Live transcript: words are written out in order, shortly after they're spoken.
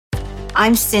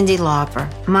I'm Cyndi Lauper.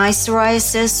 My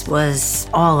psoriasis was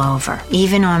all over,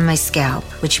 even on my scalp,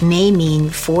 which may mean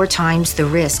 4 times the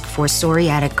risk for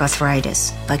psoriatic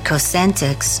arthritis. But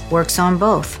Cosentyx works on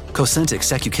both. Cosentyx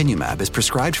secukinumab is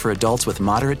prescribed for adults with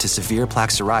moderate to severe plaque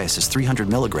psoriasis 300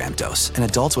 milligram dose and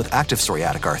adults with active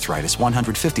psoriatic arthritis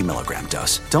 150 milligram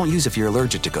dose. Don't use if you're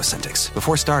allergic to Cosentyx.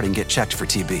 Before starting, get checked for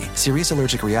TB, serious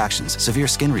allergic reactions, severe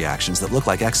skin reactions that look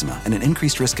like eczema, and an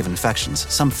increased risk of infections,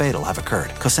 some fatal, have occurred.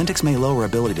 Cosentyx may lower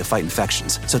ability to fight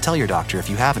infections, so tell your doctor if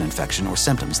you have an infection or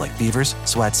symptoms like fevers,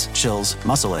 sweats, chills,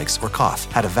 muscle aches, or cough,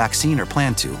 had a vaccine or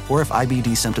plan to, or if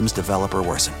IBD symptoms develop or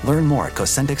worsen. Learn more at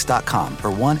Cosentyx.com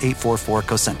or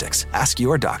 1-844-COSENTYX. Ask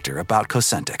your doctor about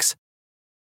Cosentyx.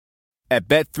 At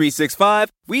Bet365,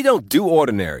 we don't do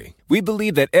ordinary. We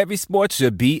believe that every sport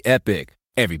should be epic.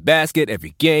 Every basket,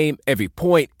 every game, every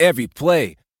point, every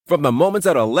play. From the moments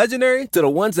that are legendary to the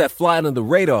ones that fly under the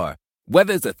radar.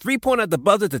 Whether it's a three-pointer at the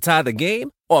buzzer to tie the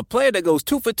game or a player that goes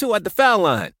 2 for 2 at the foul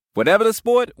line. Whatever the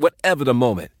sport, whatever the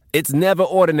moment. It's never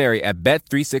ordinary at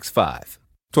Bet365.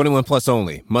 21 plus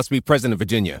only. Must be present in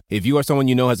Virginia. If you or someone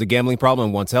you know has a gambling problem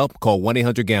and wants help, call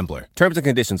 1-800-GAMBLER. Terms and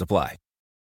conditions apply.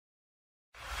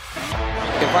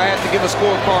 If I had to give a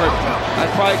scorecard,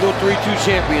 I'd probably go 3-2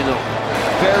 champion, though.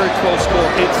 Very close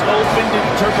score. It's open to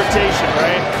interpretation,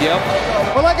 right? Yep.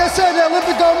 Well, like I said, the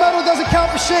Olympic gold medal doesn't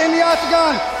count for shit in the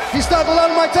octagon. He stopped a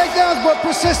lot of my takedowns, but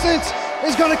persistence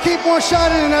is going to keep one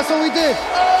shot in, and that's what we did.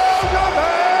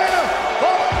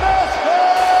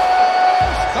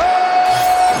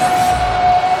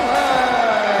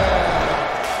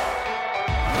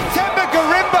 Themba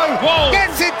Gorimbo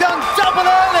gets it done double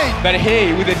early. But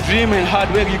hey, with a dream and hard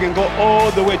work, you can go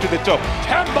all the way to the top.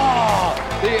 Themba,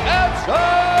 the answer,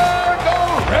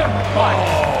 Gorimbo.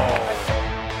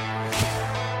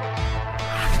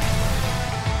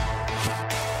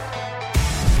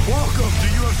 Welcome to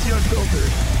UFC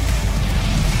Unfiltered.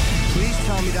 Please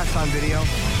tell me that's on video.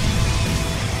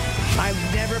 I've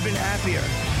never been happier.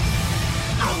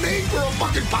 I'm made for a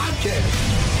fucking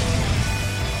podcast.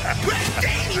 We're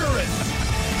dangerous.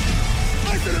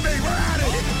 Listen to me, we're at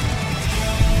it.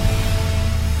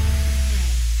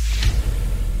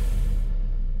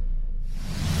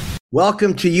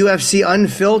 Welcome to UFC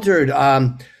Unfiltered.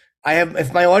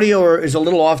 If my audio is a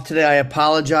little off today, I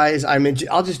apologize.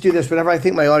 I'll just do this whenever I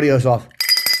think my audio is off.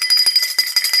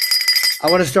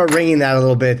 I want to start ringing that a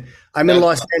little bit. I'm in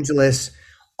Los Angeles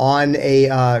on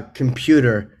a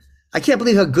computer. I can't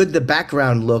believe how good the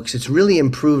background looks. It's really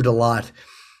improved a lot.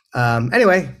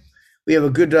 Anyway, we have a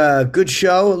good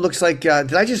show. It looks like,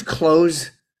 did I just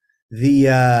close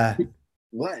the...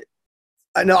 What?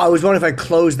 No, I was wondering if I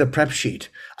closed the prep sheet.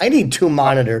 I need 2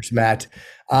 monitors, Matt.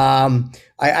 We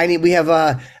have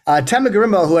Themba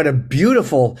Gorimbo, who had a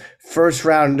beautiful first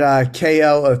round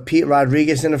KO of Pete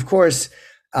Rodriguez, and of course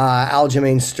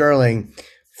Aljamain Sterling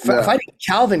fighting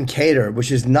Calvin Kattar,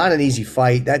 which is not an easy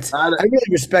fight. I really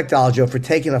respect Aljo for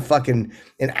taking an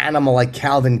animal like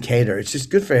Calvin Kattar. It's just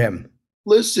good for him.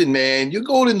 Listen, man, you're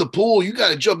going in the pool. You got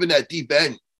to jump in that deep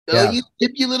end. You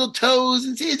dip your little toes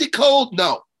and say, "Is it cold?"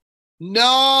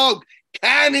 No,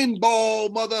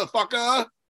 cannonball, motherfucker.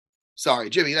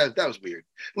 Sorry, Jimmy, that was weird.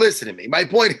 Listen to me. My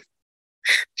point,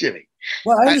 Jimmy.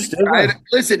 Well, I understand.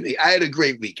 Listen to me. I had a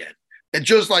great weekend. And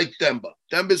just like Themba.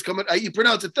 Themba's coming. You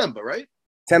pronounce it Themba, right?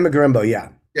 Themba Gorimbo, yeah.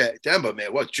 Yeah, Themba,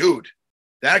 man. What, Jude?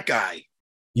 That guy.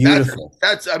 Beautiful.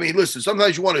 Listen,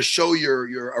 sometimes you want to show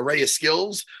your array of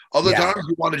skills. Other times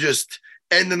you want to just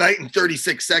end the night in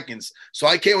 36 seconds. So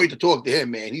I can't wait to talk to him,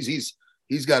 man. He's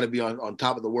got to be on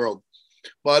top of the world.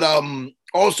 But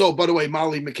also, by the way,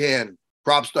 Molly McCann,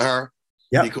 props to her.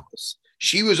 Yeah. Because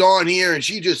she was on here and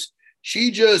she just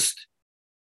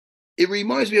it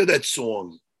reminds me of that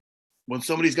song when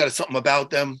somebody's got something about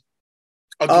them.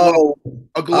 A glow.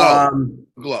 A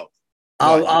glow.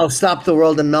 I'll stop the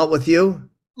world and melt with you.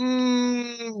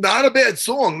 Not a bad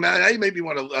song, man. I maybe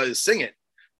want to sing it.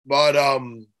 But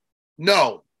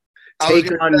no.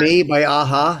 Take on Me by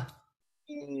Aha.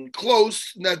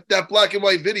 Close. That black and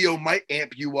white video might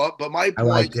amp you up, but my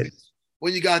point is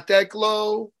when you got that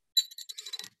glow.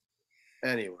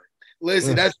 Anyway,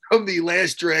 listen, that's from The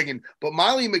Last Dragon. But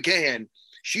Molly McCann,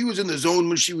 she was in the zone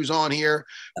when she was on here.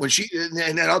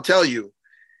 And I'll tell you,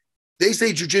 they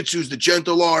say jiu-jitsu is the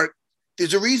gentle art.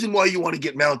 There's a reason why you want to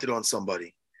get mounted on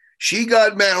somebody. She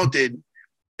got mounted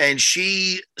and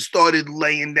she started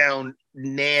laying down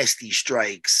nasty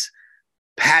strikes.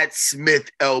 Pat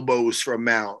Smith elbows from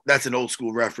mount. That's an old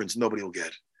school reference. Nobody will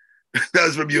get. That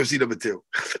was from UFC number 2.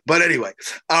 But anyway,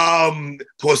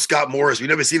 poor Scott Morris. We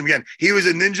never seen him again. He was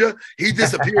a ninja. He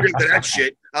disappeared into that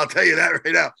shit. I'll tell you that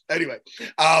right now. Anyway,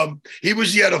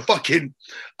 he had a fucking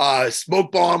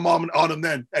smoke bomb on him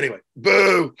then. Anyway,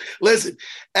 boo. Listen,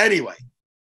 anyway,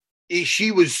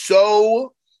 she was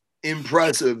so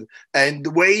impressive. And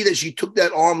the way that she took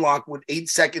that arm lock with 8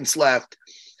 seconds left,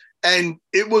 and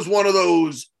it was one of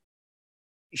those,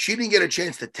 she didn't get a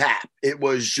chance to tap. It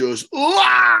was just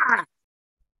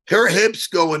her hips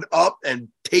going up and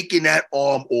taking that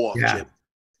arm off. Yeah. Jim.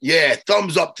 Yeah,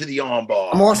 thumbs up to the arm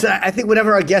bar. I think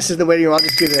whatever our guess is the way you want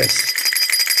to do this.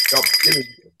 Oh,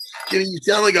 Jimmy, you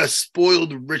sound like a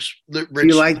spoiled rich.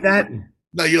 You like that?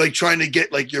 No, you're like trying to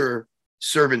get like your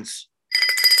servants.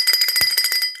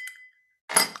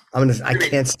 I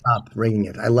can't stop ringing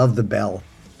it. I love the bell.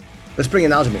 Let's bring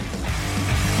in Aljamain.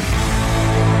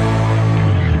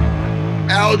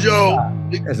 Aljo,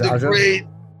 the great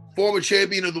former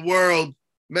champion of the world,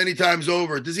 many times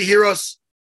over. Does he hear us?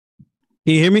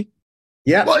 Can you hear me?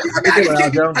 Yeah. Well,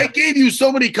 I gave you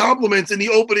so many compliments in the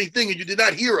opening thing, and you did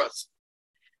not hear us.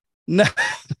 No,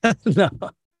 no.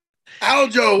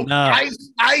 Aljo, no.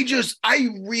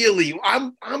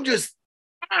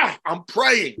 I'm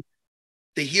praying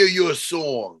to hear your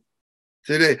song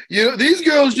today. You know, these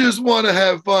girls just want to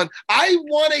have fun. I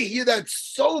want to hear that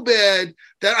so bad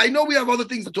that I know we have other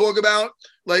things to talk about,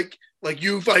 like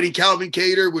you fighting Calvin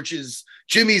Kattar, which is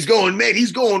Jimmy's going, man,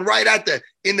 he's going right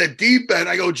in the deep end.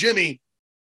 I go, Jimmy,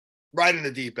 right in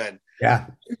the deep end. Yeah.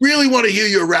 I really want to hear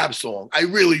your rap song. I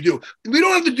really do. We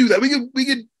don't have to do that. We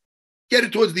could get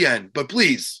it towards the end, but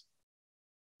please,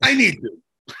 I need to.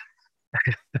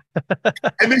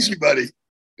 I miss you, buddy.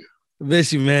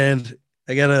 Miss you, man.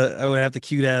 I would have to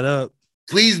cue that up.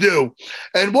 Please do.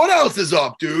 And what else is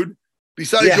up, dude?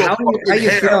 Besides your how you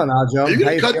feeling, Aljo? Are you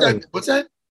gonna cut that? What's that?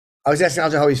 I was asking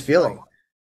Aljo how he's feeling.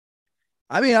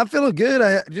 I mean, I'm feeling good.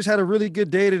 I just had a really good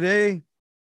day today.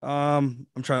 I'm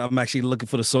actually looking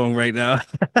for the song right now.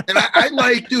 And I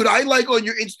like on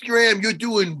your Instagram, you're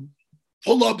doing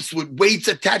pull-ups with weights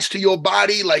attached to your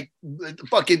body. Like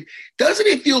fucking, doesn't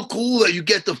it feel cool that you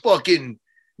get the fucking,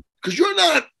 because you're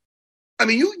not, I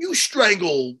mean, you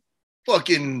strangle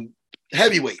fucking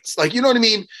heavyweights. Like, you know what I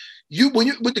mean? When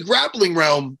you with the grappling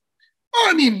realm,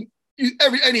 I mean,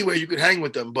 anywhere you could hang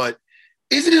with them, but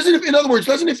in other words,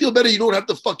 doesn't it feel better you don't have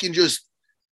to fucking just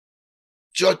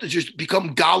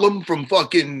become Gollum from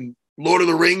fucking Lord of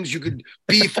the Rings? You could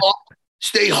beef up,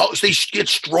 get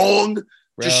strong, Bro.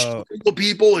 just strangle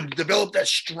people and develop that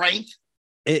strength.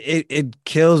 It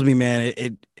kills me, man.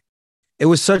 It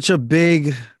was such a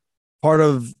big part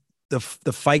of the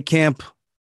fight camp.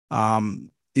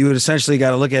 You would essentially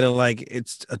got to look at it like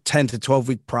it's a 10 to 12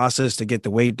 week process to get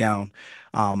the weight down.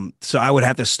 So I would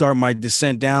have to start my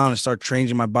descent down and start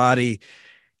changing my body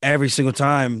every single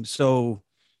time. So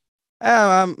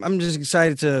I'm just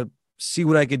excited to see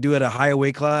what I could do at a higher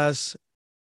weight class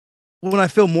when I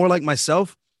feel more like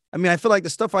myself. I mean, I feel like the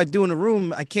stuff I do in the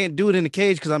room, I can't do it in the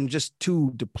cage because I'm just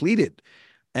too depleted.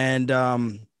 And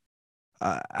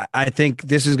I think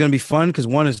this is going to be fun because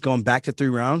one is going back to 3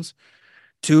 rounds.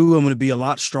 2, I'm going to be a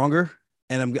lot stronger,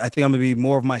 and I think I'm going to be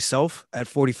more of myself at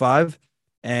 45.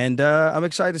 And I'm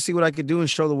excited to see what I could do and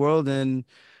show the world and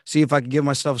see if I could give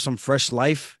myself some fresh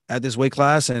life at this weight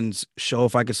class and show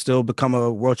if I could still become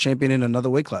a world champion in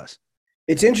another weight class.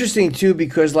 It's interesting too,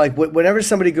 because like whenever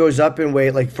somebody goes up in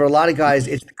weight, like for a lot of guys,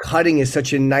 cutting is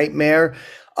such a nightmare.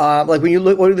 Like when you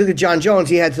look at John Jones,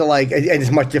 he had to and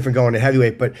it's much different going to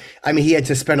heavyweight, but I mean, he had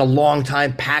to spend a long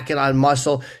time packing on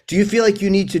muscle. Do you feel like you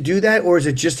need to do that? Or is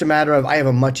it just a matter of, I have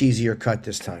a much easier cut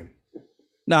this time?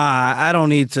 Nah, I don't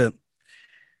need to.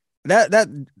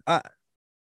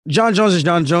 John Jones is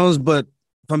John Jones, but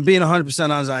if I'm being 100%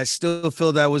 honest, I still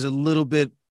feel that was a little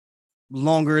bit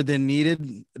longer than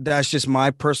needed. That's just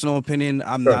my personal opinion.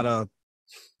 I'm not a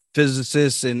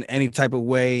physicist in any type of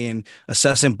way and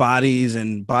assessing bodies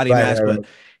and body mass, but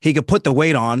he could put the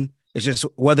weight on. It's just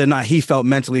whether or not he felt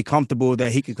mentally comfortable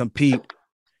that he could compete,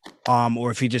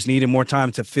 or if he just needed more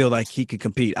time to feel like he could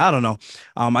compete. I don't know.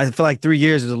 I feel like 3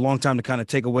 years is a long time to kind of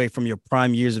take away from your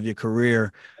prime years of your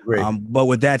career. But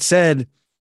with that said,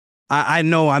 I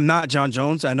know I'm not John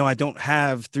Jones. I know I don't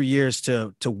have 3 years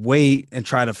to wait and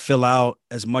try to fill out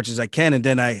as much as I can, and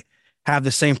then I have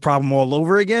the same problem all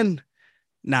over again.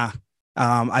 Nah.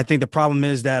 I think the problem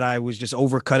is that I was just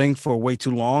overcutting for way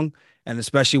too long. And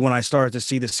especially when I started to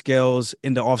see the scales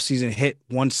in the offseason hit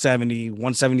 170,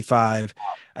 175,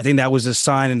 I think that was a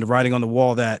sign in the writing on the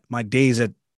wall that my days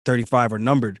at 35 are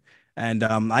numbered. And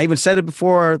I even said it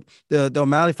before the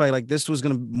O'Malley fight, like this was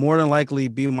going to more than likely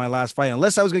be my last fight,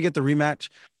 unless I was going to get the rematch.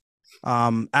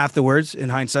 afterwards, in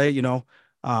hindsight,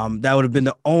 that would have been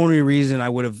the only reason I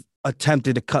would have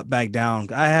attempted to cut back down.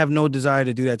 I have no desire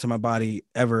to do that to my body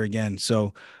ever again.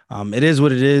 So it is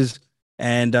what it is.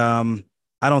 And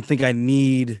I don't think I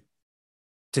need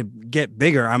to get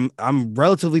bigger. I'm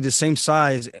relatively the same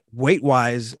size weight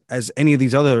wise as any of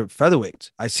these other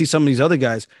featherweights. I see some of these other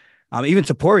guys, even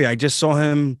Tapori. I just saw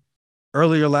him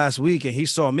earlier last week, and he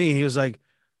saw me. He was like,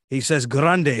 he says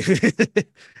grande.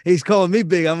 He's calling me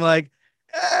big. I'm like,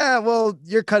 well,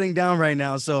 you're cutting down right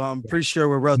now, so I'm pretty sure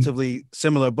we're relatively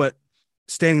similar. But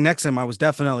standing next to him, I was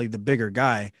definitely the bigger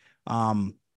guy.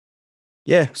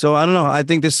 Yeah, so I don't know. I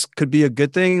think this could be a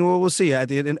good thing. We'll see. At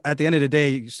the end of the day,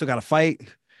 you still got to fight.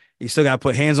 You still got to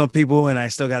put hands on people, and I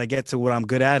still got to get to what I'm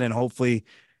good at, and hopefully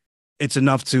it's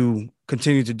enough to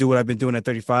continue to do what I've been doing at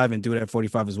 35 and do it at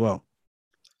 45 as well.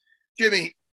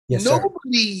 Jimmy, yes,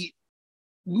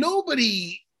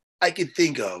 nobody I could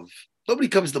think of, nobody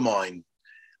comes to mind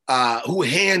who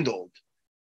handled,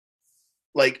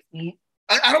 like,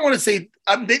 I don't want to say,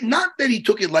 not that he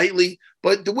took it lightly,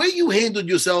 but the way you handled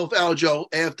yourself, Aljo,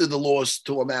 after the loss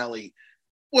to O'Malley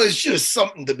was just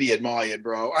something to be admired,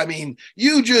 bro. I mean,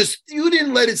 you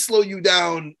didn't let it slow you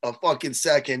down a fucking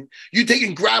second. You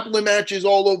taking grappling matches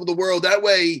all over the world. That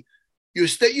way you're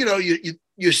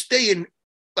staying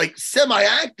like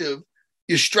semi-active.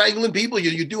 You're strangling people.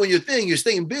 You're doing your thing. You're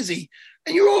staying busy.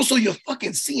 And you're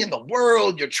fucking seeing the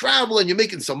world. You're traveling. You're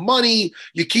making some money.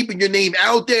 You're keeping your name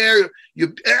out there.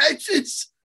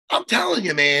 I'm telling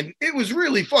you, man, it was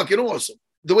really fucking awesome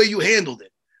the way you handled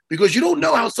it, because you don't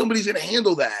know how somebody's going to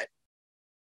handle that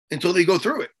until they go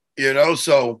through it,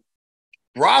 So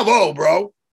bravo,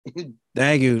 bro.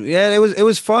 Thank you. Yeah, it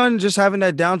was fun just having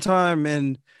that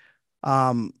downtime.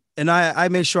 And I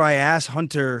made sure I asked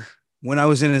Hunter when I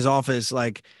was in his office,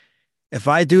 like, if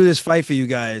I do this fight for you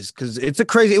guys, because it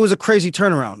was a crazy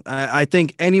turnaround. I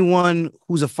think anyone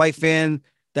who's a fight fan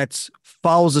that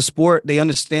follows the sport, they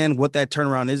understand what that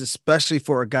turnaround is, especially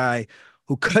for a guy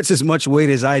who cuts as much weight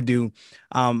as I do.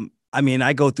 I mean,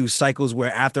 I go through cycles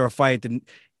where after a fight,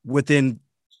 within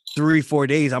 3-4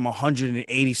 days, I'm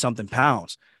 180 something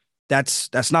pounds.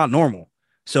 That's not normal.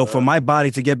 So for my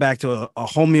body to get back to a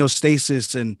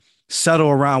homeostasis and settle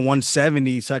around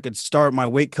 170 so I could start my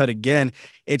weight cut again,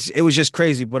 it was just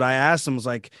crazy. But I asked him, I was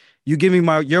like, you give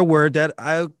me your word that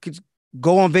I could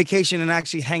go on vacation and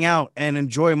actually hang out and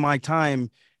enjoy my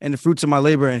time and the fruits of my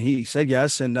labor. And he said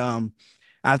yes. And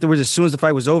afterwards, as soon as the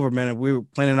fight was over, man, we were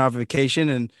planning our vacation,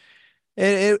 and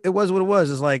it was what it was.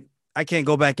 It's like, I can't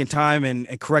go back in time and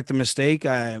correct the mistake.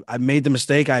 I made the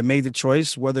mistake. I made the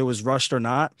choice, whether it was rushed or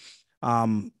not.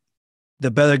 The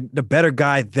better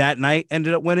guy that night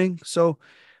ended up winning. So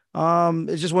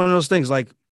it's just one of those things. Like,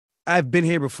 I've been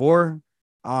here before.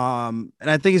 And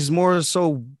I think it's more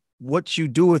so what you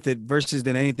do with it versus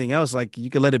than anything else. Like, you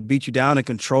can let it beat you down and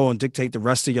control and dictate the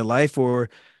rest of your life, or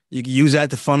you can use that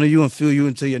to funnel you and fuel you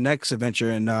into your next adventure.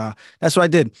 And that's what I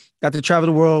did. Got to travel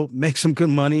the world, make some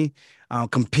good money,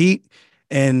 compete,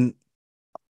 and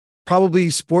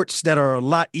probably sports that are a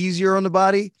lot easier on the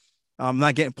body.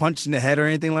 Not getting punched in the head or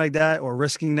anything like that, or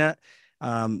risking that.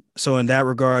 So in that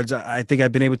regards, I think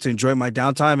I've been able to enjoy my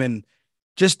downtime, and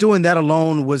just doing that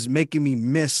alone was making me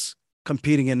miss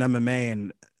competing in MMA.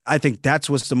 And I think that's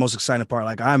what's the most exciting part.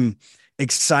 Like, I'm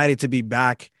excited to be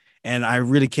back, and I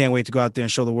really can't wait to go out there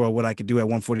and show the world what I could do at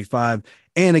 145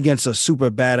 and against a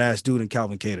super badass dude in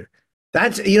Calvin Kattar.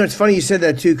 That's, it's funny you said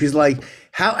that too, because like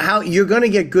how you're going to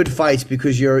get good fights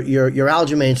because you're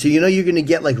Aljamain, so you're going to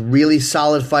get like really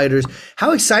solid fighters.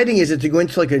 How exciting is it to go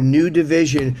into like a new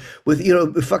division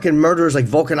with fucking murderers like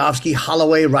Volkanovski,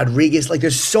 Holloway, Rodriguez? Like,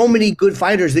 there's so many good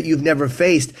fighters that you've never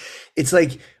faced. It's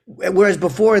like, whereas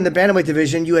before in the bantamweight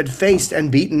division you had faced and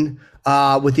beaten,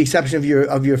 with the exception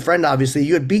of your friend, obviously,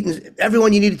 you had beaten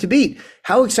everyone you needed to beat.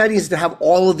 How exciting is it to have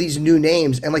all of these new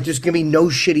names and like there's going to be no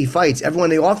shitty fights? Everyone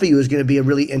they offer you is going to be a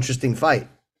really interesting fight.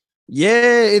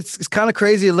 Yeah, it's kind of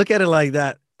crazy to look at it like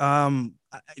that.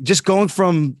 Just going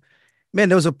from, man,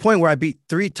 there was a point where I beat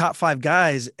 3 top 5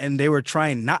 guys and they were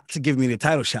trying not to give me the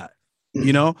title shot,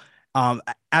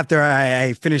 after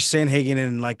I finished Sandhagen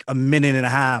in like a minute and a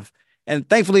half. And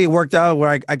thankfully it worked out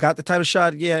where I got the title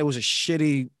shot. Yeah, it was a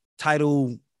shitty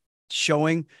title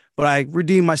showing, but I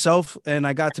redeemed myself and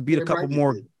I got to beat a couple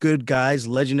more good guys,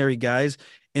 legendary guys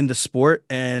in the sport.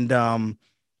 And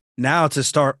now to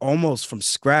start almost from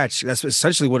scratch, that's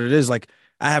essentially what it is. Like,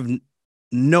 I have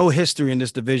no history in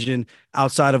this division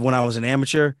outside of when I was an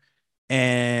amateur.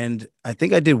 And I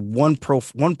think I did one pro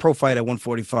fight at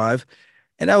 145.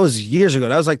 And that was years ago.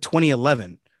 That was like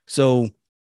 2011. So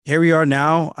here we are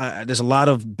now. There's a lot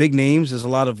of big names. There's a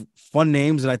lot of fun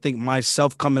names. And I think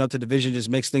myself coming up to division just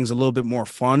makes things a little bit more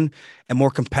fun and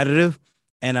more competitive.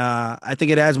 And I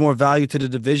think it adds more value to the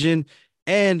division.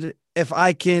 And if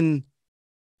I can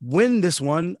win this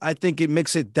one, I think it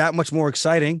makes it that much more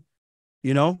exciting,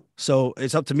 So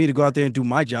it's up to me to go out there and do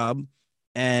my job.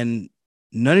 And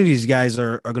none of these guys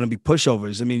are going to be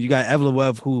pushovers. I mean, you got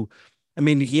Evloev who,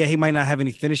 he might not have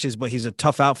any finishes, but he's a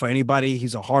tough out for anybody.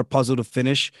 He's a hard puzzle to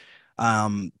finish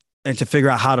and to figure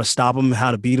out how to stop him,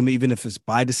 how to beat him, even if it's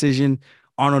by decision.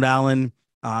 Arnold Allen,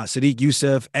 Sadiq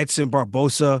Youssef, Edson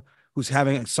Barbosa, who's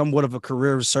having somewhat of a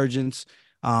career resurgence,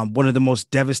 one of the most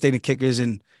devastating kickers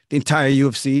in the entire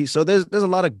UFC. So there's a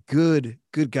lot of good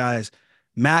guys.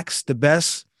 Max, the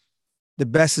best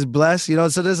is blessed,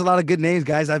 so there's a lot of good names,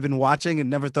 guys I've been watching and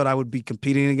never thought I would be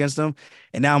competing against them.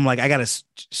 And now I'm like, I got to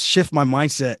shift my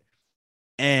mindset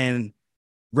and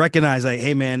recognize like,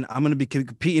 hey man, I'm going to be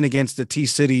competing against the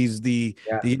T-Cities, the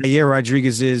Yair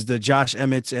Rodriguez's, the Josh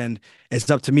Emmett's, and it's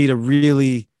up to me to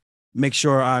really make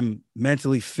sure I'm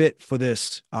mentally fit for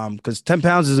this. Because 10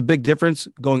 pounds is a big difference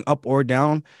going up or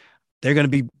down. They're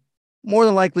going to be more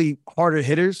than likely harder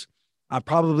hitters. I'm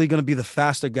probably going to be the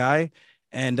faster guy.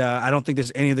 And I don't think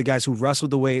there's any of the guys who wrestle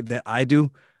the way that I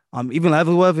do. Even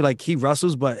Evloev, like he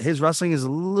wrestles, but his wrestling is a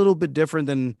little bit different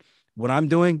than what I'm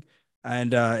doing.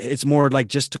 And it's more like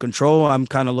just to control. I'm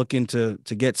kind of looking to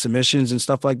get submissions and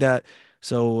stuff like that.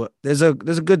 So there's a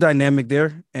good dynamic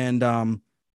there. And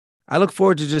I look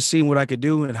forward to just seeing what I could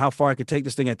do and how far I could take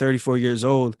this thing at 34 years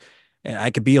old. And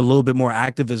I could be a little bit more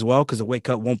active as well because the weight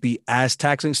cut won't be as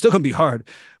taxing. It's still going to be hard,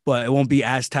 but it won't be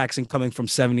as taxing coming from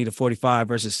 70 to 45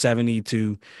 versus 70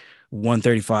 to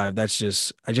 135. That's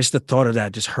just the thought of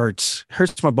that just hurts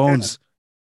my bones.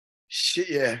 Shit,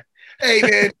 yeah. Hey,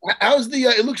 man, how's the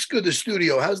it looks good, the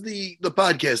studio. How's the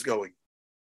podcast going?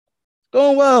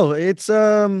 Going well. It's,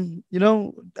 I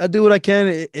do what I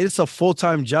can. It's a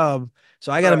full-time job.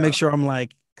 So I got to make sure I'm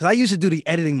like, because I used to do the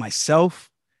editing myself.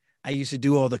 I used to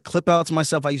do all the clip outs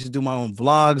myself. I used to do my own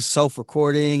vlogs,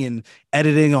 self-recording and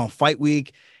editing on fight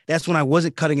week. That's when I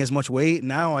wasn't cutting as much weight.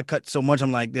 Now I cut so much,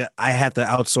 I'm like, I have to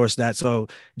outsource that. So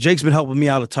Jake's been helping me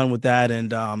out a ton with that.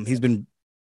 And he's been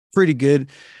pretty good.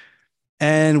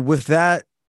 And with that,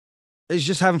 it's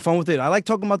just having fun with it. I like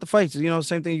talking about the fights,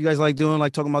 same thing you guys like doing,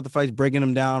 like talking about the fights, breaking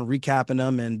them down, recapping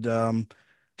them, and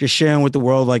just sharing with the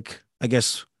world, like, I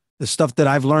guess, the stuff that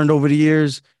I've learned over the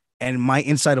years and my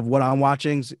insight of what I'm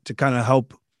watching to kind of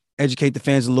help educate the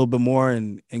fans a little bit more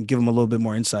and give them a little bit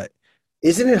more insight.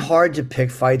 Isn't it hard to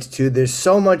pick fights too? There's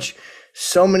so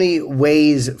many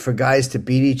ways for guys to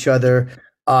beat each other.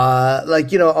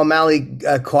 O'Malley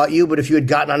caught you, but if you had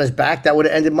gotten on his back, that would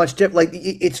have ended much different. Like,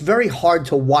 it's very hard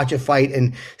to watch a fight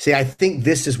and say, I think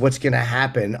this is what's going to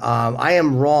happen. I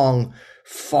am wrong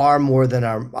far more than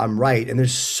I'm right. And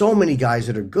there's so many guys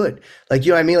that are good. Like, you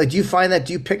know what I mean? Like, do you find that?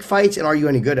 Do you pick fights and are you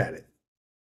any good at it?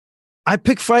 I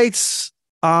pick fights.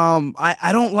 I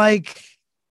don't like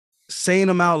saying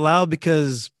them out loud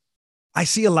because I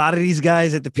see a lot of these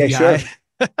guys at the PI. Yeah,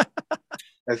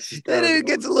 sure. Then it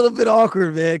gets a little bit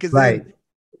awkward, man. Because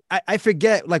I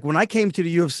forget, like when I came to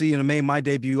the UFC and I made my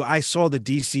debut, I saw the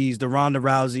DCs, the Ronda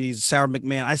Rouseys, Sarah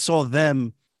McMahon. I saw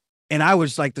them and I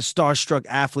was like the starstruck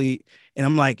athlete. And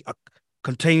I'm like,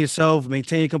 contain yourself,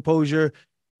 maintain your composure.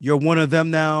 You're one of them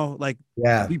now. Like,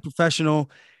 be professional.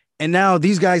 And now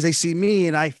these guys, they see me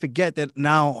and I forget that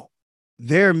now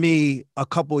they're me a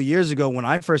couple of years ago when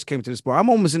I first came to the sport. I'm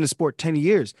almost in the sport 10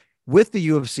 years with the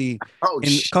UFC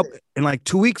in like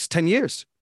 2 weeks, 10 years,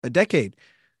 a decade.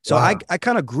 So I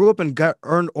kind of grew up and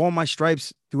earned all my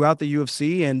stripes throughout the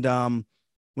UFC. And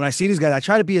when I see these guys, I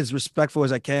try to be as respectful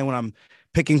as I can when I'm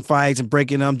picking fights and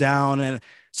breaking them down. And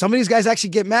some of these guys actually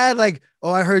get mad, like,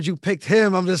 oh, I heard you picked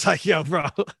him. I'm just like, yo, bro,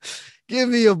 give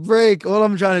me a break. All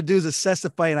I'm trying to do is assess the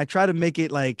fight. And I try to make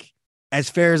it like as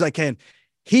fair as I can.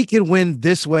 He can win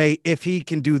this way if he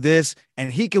can do this,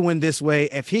 and he can win this way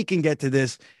if he can get to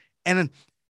this. And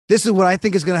this is what I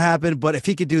think is going to happen. But if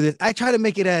he could do this, I try to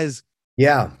make it as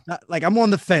like I'm on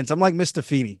the fence. I'm like Mr.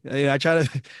 Feeney. I try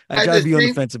to be on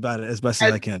the fence about it as best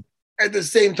as I can. At the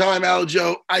same time,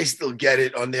 Aljo, I still get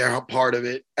it on their part of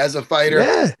it as a fighter.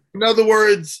 Yeah. In other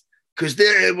words, because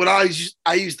when I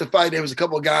used to fight, there was a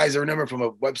couple of guys I remember from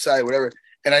a website, whatever,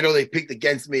 and I know they picked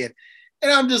against me, and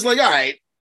I'm just like, all right,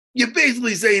 you're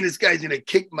basically saying this guy's gonna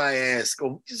kick my ass.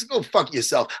 Just go fuck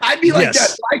yourself. I'd be like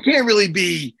that. I can't really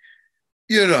be,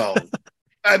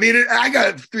 I mean, I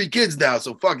got 3 kids now,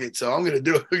 so fuck it. So I'm gonna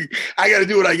do. I got to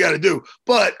do what I got to do.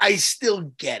 But I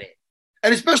still get it.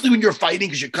 And especially when you're fighting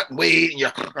because you're cutting weight and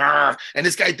you're, and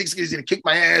this guy thinks he's going to kick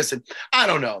my ass. And I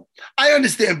don't know. I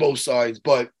understand both sides,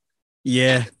 but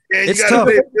yeah, man, it's tough.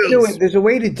 There's a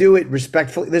way to do it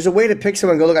respectfully. There's a way to pick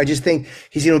someone and go, look, I just think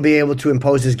he's going to be able to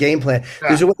impose his game plan.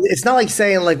 Yeah. It's not like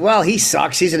saying like, well, he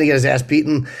sucks. He's going to get his ass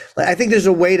beaten. Like, I think there's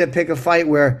a way to pick a fight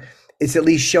where it's at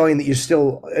least showing that you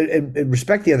still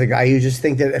respect the other guy. You just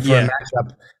think that for a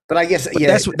matchup. But I guess,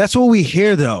 that's what we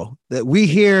hear though, that we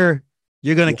hear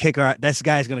you're going to kick this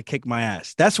guy's going to kick my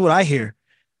ass. That's what I hear.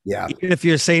 Yeah. Even if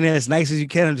you're saying it as nice as you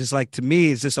can, I'm just like, to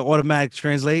me, it's just an automatic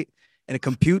translate. And it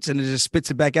computes and it just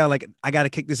spits it back out like I got to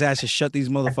kick this ass to shut these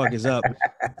motherfuckers up.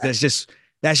 That's just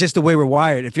the way we're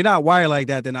wired. If you're not wired like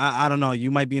that, then I don't know. You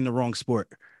might be in the wrong sport.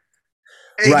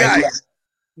 Hey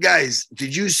guys,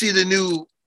 did you see the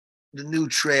new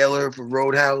trailer for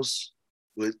Roadhouse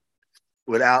with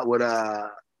Conor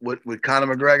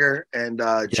McGregor and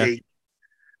Jake?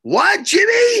 What,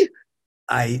 Jimmy?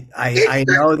 I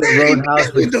know that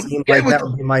Roadhouse would seem like that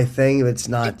would be my thing. If it's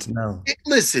not, no.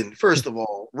 Listen, first of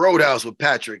all, Roadhouse with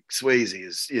Patrick Swayze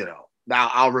is,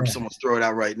 I'll rip someone's throat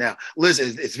out right now.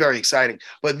 Listen, it's very exciting.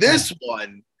 But this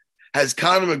one has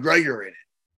Conor McGregor in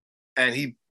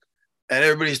it. And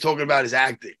everybody's talking about his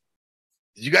acting.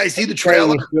 Did you guys see the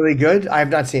trailer? It's really good. I have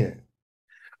not seen it.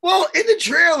 Well, in the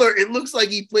trailer, it looks like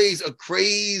he plays a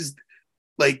crazed,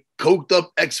 like, coked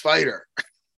up ex-fighter.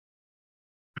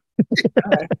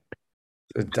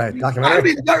 Documentary. I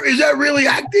mean, is that really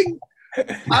acting?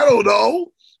 I don't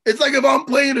know. It's like if I'm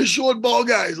playing a short ball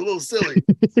guy, it's a little silly.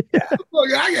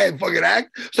 I can't fucking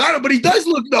act. So but he does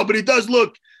look. No, but he does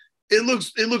look. It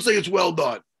looks like it's well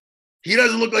done. He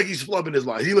doesn't look like he's flubbing his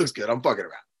lines. He looks good. I'm fucking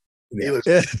around. Yeah. He looks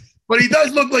good. But he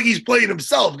does look like he's playing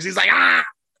himself because he's like,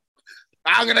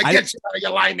 I'm gonna get you out of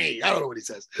your limey. I don't know what he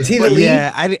says. Is he the lead?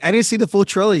 Yeah, I didn't see the full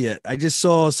trailer yet. I just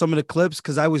saw some of the clips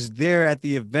because I was there at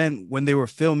the event when they were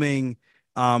filming.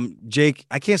 Jake,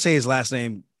 I can't say his last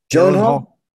name. Gyllenhaal.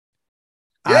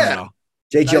 I don't know.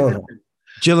 Jake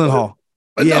Gyllenhaal.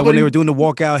 Yeah, when they were doing the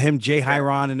walkout, him, Jay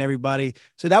Hiron, and everybody.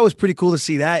 So that was pretty cool to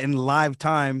see that in live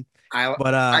time. I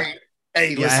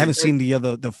haven't seen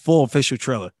the full official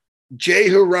trailer. Jay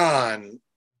Hiron.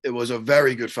 It was a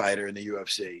very good fighter in the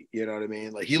UFC. You know what I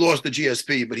mean? Like he lost the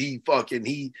GSP, but he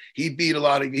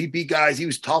beat guys. He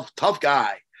was tough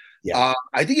guy. Yeah.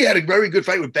 I think he had a very good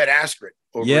fight with Ben Askren.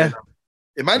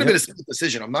 It might have been a simple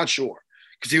decision. I'm not sure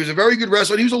because he was a very good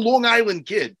wrestler. He was a Long Island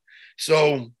kid.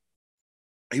 So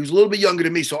he was a little bit younger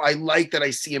than me. So I like that I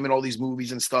see him in all these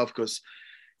movies and stuff because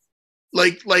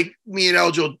like me and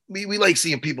Aljo, we like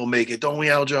seeing people make it, don't we,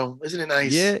 Aljo? Isn't it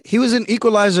nice? Yeah. He was in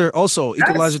Equalizer also.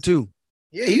 Equalizer 2.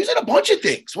 Yeah, he was in a bunch of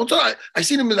things. One time I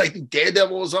seen him in like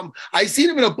Daredevil or something. I seen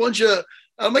him in a bunch of.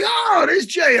 I'm like, oh, there's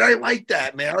Jay, and I like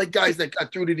that, man. I like guys that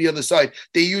got through to the other side.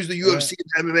 They use the UFC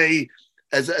and MMA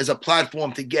as a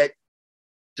platform to get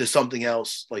to something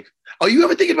else. Like, are you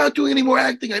ever thinking about doing any more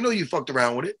acting? I know you fucked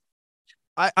around with it.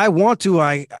 I want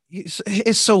to.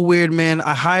 It's so weird, man.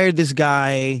 I hired this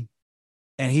guy,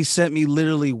 and he sent me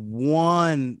literally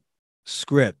one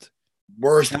script.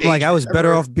 Worst. I'm like, I was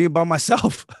better off being by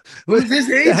myself. What is this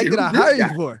agent? The heck did I hire you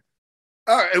for?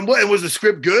 All right, and was the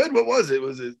script good? What was it?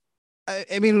 Was it?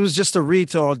 I mean, it was just a read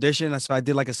to audition. So I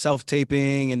did like a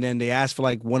self-taping, and then they asked for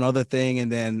like one other thing,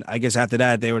 and then I guess after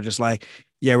that they were just like,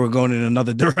 "Yeah, we're going in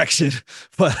another direction."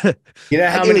 But you know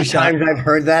how many times I've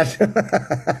heard that?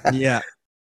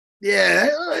 Yeah,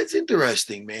 it's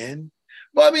interesting, man.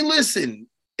 Well, I mean, listen,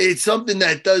 it's something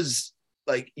that does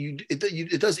like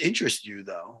it does interest you,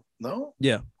 though. No?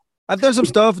 Yeah. I've done some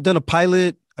stuff, done a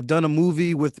pilot. I've done a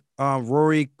movie with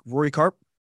Rory Karp.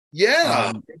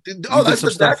 Yeah. That's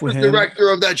the director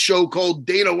of that show called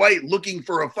Dana White Looking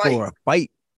for a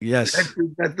Fight. Yes.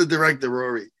 That's the director,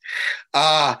 Rory.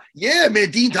 Yeah,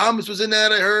 man. Dean Thomas was in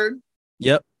that, I heard.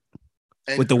 Yep.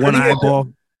 And with the one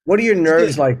eyeball. What are your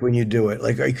nerves like when you do it?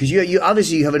 Like, because you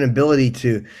obviously you have an ability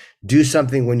to do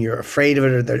something when you're afraid of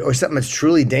it or something that's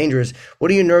truly dangerous.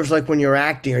 What are your nerves like when you're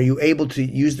acting? Are you able to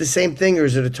use the same thing, or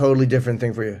is it a totally different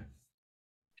thing for you?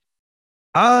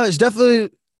 It's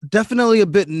definitely a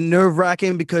bit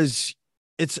nerve-wracking because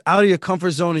it's out of your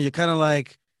comfort zone, and you're kind of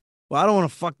like, well, I don't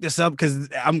want to fuck this up because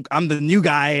I'm the new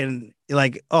guy, and you're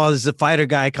like, oh, there's a fighter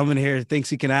guy coming here thinks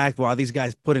he can act while these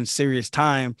guys put in serious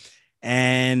time.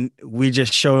 And we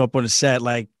just show up on the set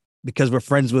like because we're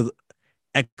friends with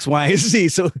X, Y, and Z.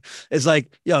 So it's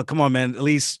like, yo, come on, man, at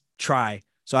least try.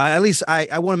 So I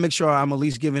want to make sure I'm at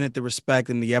least giving it the respect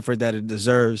and the effort that it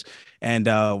deserves, and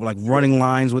like running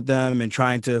lines with them and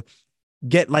trying to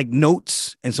get like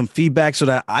notes and some feedback so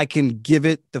that I can give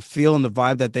it the feel and the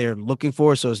vibe that they are looking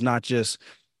for. So it's not just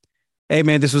hey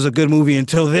man, this was a good movie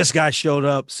until this guy showed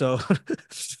up. So,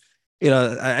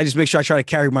 I just make sure I try to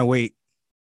carry my weight.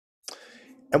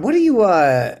 And what do you,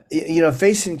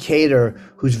 facing Kattar,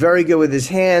 who's very good with his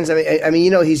hands? I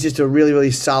mean, he's just a really,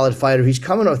 really solid fighter. He's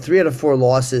coming off 3 out of 4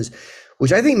 losses,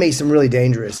 which I think makes him really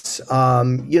dangerous.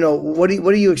 What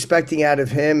are you expecting out of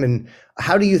him, and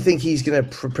how do you think he's going to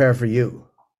prepare for you?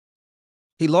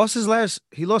 He lost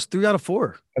 3 out of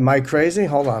 4. Am I crazy?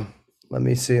 Hold on. Let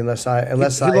me see. He lost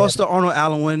to Arnold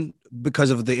Allen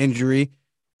because of the injury.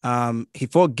 He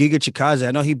fought Giga Chikadze.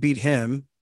 I know he beat him.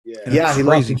 Yeah, he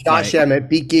lost to Josh Emmett,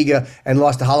 beat Giga, and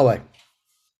lost to Holloway.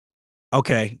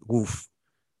 Okay. Oof.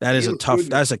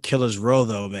 That's a killer's row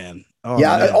though, man. Oh,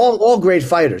 yeah, man. all great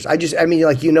fighters. When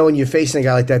you're facing a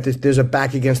guy like that, there's a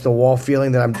back against the wall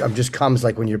feeling that I'm just comes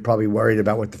like when you're probably worried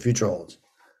about what the future holds.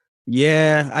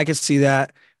 Yeah, I can see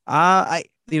that. I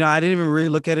didn't even really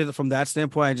look at it from that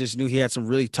standpoint. I just knew he had some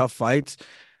really tough fights,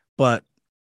 but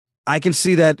I can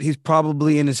see that he's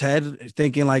probably in his head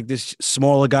thinking like this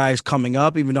smaller guy is coming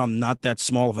up, even though I'm not that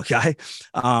small of a guy.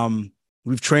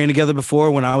 We've trained together before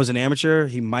when I was an amateur.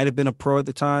 He might have been a pro at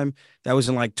the time. That was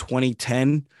in like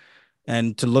 2010.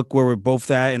 And to look where we're both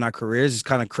at in our careers is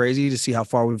kind of crazy to see how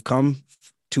far we've come,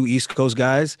 2 East Coast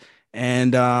guys.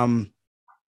 And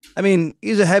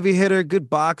he's a heavy hitter, good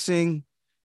boxing,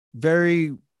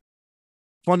 very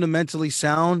fundamentally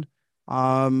sound.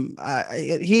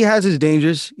 He has his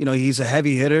dangers. He's a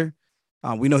heavy hitter.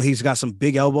 We know he's got some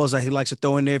big elbows that he likes to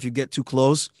throw in there if you get too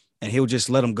close, and he'll just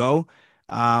let them go.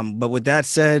 But with that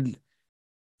said,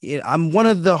 I'm one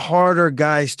of the harder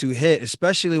guys to hit,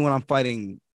 especially when I'm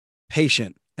fighting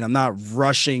patient and I'm not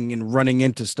rushing and running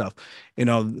into stuff.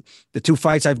 The 2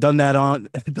 fights I've done that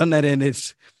in,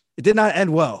 it did not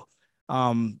end well,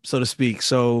 so to speak.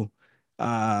 So,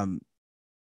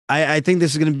 I think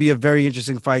this is going to be a very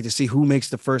interesting fight to see who makes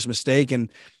the first mistake.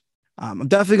 And I'm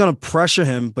definitely going to pressure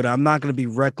him, but I'm not going to be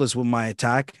reckless with my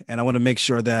attack. And I want to make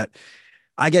sure that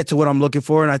I get to what I'm looking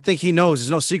for. And I think he knows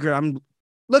there's no secret. I'm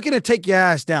looking to take your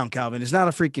ass down, Calvin. It's not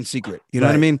a freaking secret. You know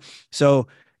what I mean? So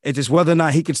it's just whether or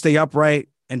not he can stay upright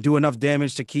and do enough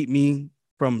damage to keep me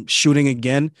from shooting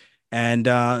again. And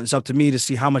it's up to me to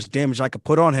see how much damage I could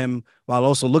put on him while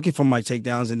also looking for my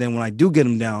takedowns. And then when I do get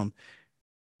him down,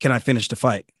 can I finish the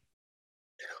fight?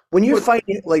 When you're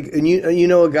fighting,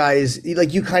 and a guy is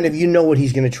like, you know what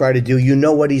he's going to try to do. You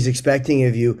know what he's expecting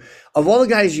of you. Of all the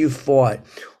guys you fought,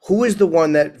 who is the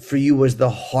one that for you was the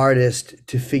hardest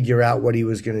to figure out what he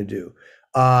was going to do?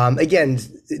 Again,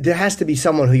 there has to be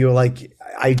someone who you're like,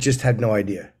 I just had no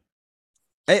idea.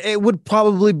 It would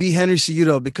probably be Henry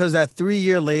Cejudo, because that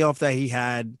 3-year layoff that he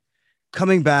had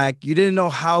coming back, you didn't know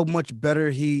how much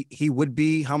better he would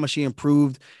be, how much he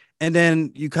improved. And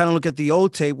then you kind of look at the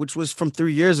old tape, which was from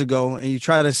 3 years ago, and you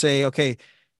try to say, okay,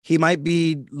 he might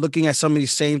be looking at some of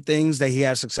these same things that he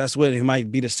had success with. He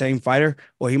might be the same fighter,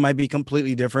 or he might be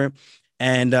completely different.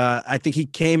 And I think he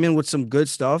came in with some good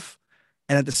stuff.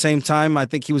 And at the same time, I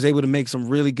think he was able to make some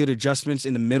really good adjustments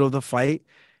in the middle of the fight.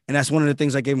 And that's one of the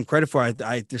things I gave him credit for.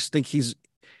 I just think he's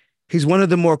one of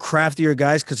the more craftier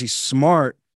guys because he's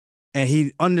smart and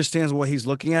he understands what he's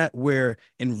looking at, where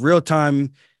in real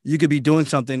time, you could be doing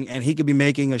something and he could be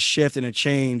making a shift and a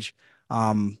change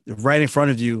right in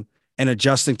front of you and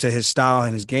adjusting to his style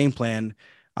and his game plan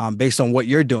based on what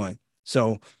you're doing.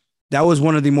 So that was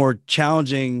one of the more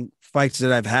challenging fights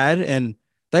that I've had. And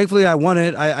thankfully I won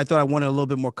it. I thought I won it a little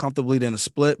bit more comfortably than a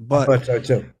split, but I thought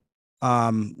so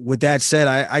too. With that said,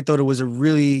 I thought it was a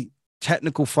really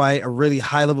technical fight, a really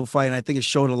high level fight. And I think it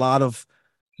showed a lot of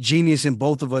genius in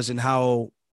both of us and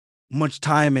how much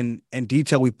time and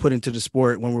detail we put into the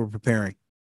sport when we were preparing.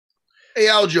 Hey,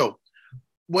 Aljo,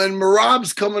 when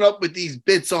Merab's coming up with these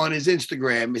bits on his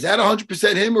Instagram, is that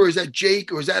 100% him, or is that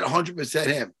Jake, or is that 100%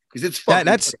 him? Because it's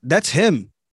fucking that's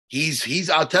him. He's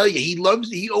I'll tell you,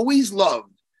 he always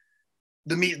loved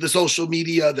the social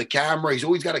media, the camera. He's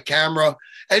always got a camera.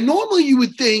 And normally you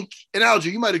would think, and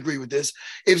Aljo, you might agree with this,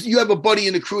 if you have a buddy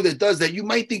in the crew that does that, you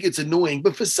might think it's annoying.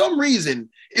 But for some reason,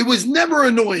 it was never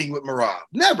annoying with Merab.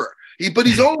 Never. But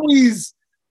he's always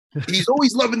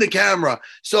loving the camera.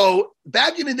 So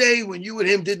back in the day when you and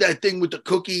him did that thing with the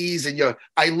cookies and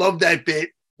I love that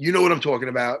bit. You know what I'm talking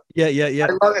about. Yeah.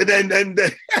 And then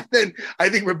I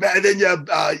think then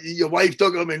your wife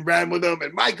took them and ran with them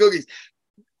and my cookies.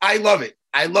 I love it.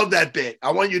 I love that bit.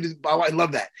 I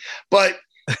love that. But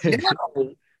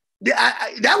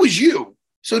that was you.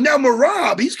 So now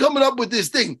Merab, he's coming up with this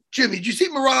thing. Jimmy, did you see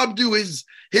Merab do his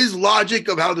logic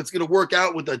of how that's going to work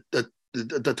out with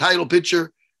the title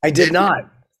picture? I did not.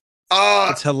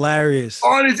 It's hilarious.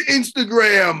 On his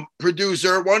Instagram,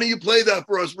 producer, why don't you play that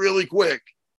for us really quick?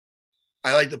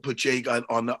 I like to put Jake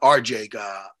on the our Jake,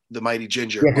 the Mighty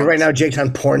Ginger. Yeah, because right now Jake's on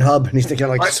Pornhub and he's thinking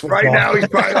like right now he's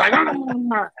probably like,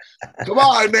 come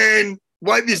on, man,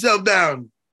 wipe yourself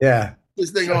down. Yeah,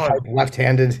 this thing on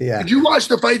left-handed. Yeah. Did you watch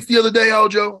the fights the other day,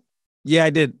 Aljo? Yeah,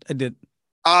 I did.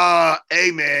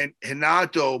 Hey man,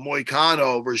 Renato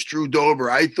Moicano versus Drew Dober.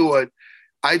 I thought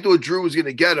Drew was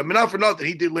gonna get him. And not for nothing,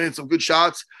 he did land some good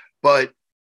shots, but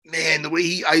man, the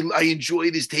way I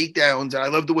enjoyed his takedowns, and I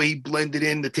love the way he blended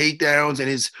in the takedowns and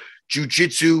his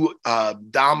jiu-jitsu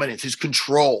dominance, his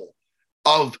control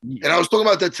of, and I was talking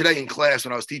about that today in class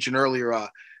when I was teaching earlier,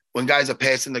 when guys are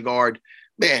passing the guard.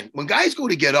 Man, when guys go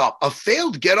to get up, a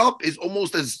failed get up is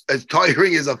almost as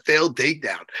tiring as a failed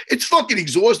takedown. It's fucking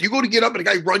exhausting. You go to get up and a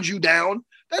guy runs you down,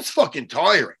 that's fucking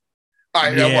tiring. All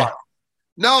right, now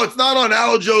no, it's not on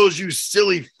Aljo's, you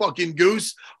silly fucking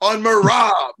goose, on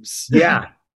Merab's. Yeah.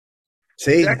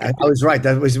 See, I was right.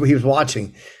 That was he was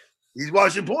watching. He's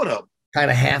watching Pornhub. Kind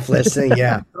of half listening,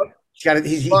 yeah. He can't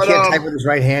type with his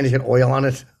right hand. He's got oil on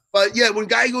it. But yeah, when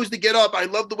guy goes to get up, I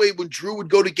love the way when Drew would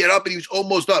go to get up and he was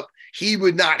almost up, he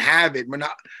would not have it.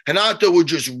 Renato would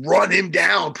just run him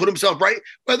down, put himself right,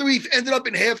 whether he ended up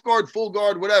in half guard, full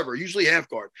guard, whatever, usually half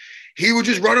guard. He would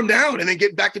just run him down and then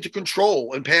get back into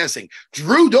control and passing.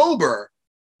 Drew Dober,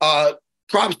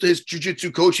 props to his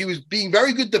jiu-jitsu coach. He was being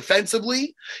very good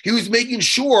defensively. He was making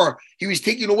sure he was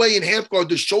taking away in half guard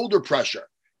the shoulder pressure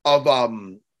of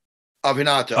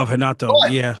Renato.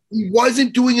 But yeah. He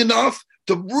wasn't doing enough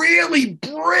to really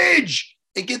bridge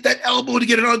and get that elbow to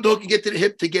get an underhook and get to the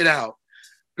hip to get out.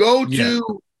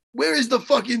 Where is the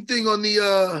fucking thing on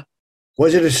the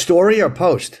Was it a story or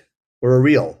post or a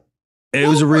reel? It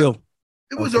was a reel.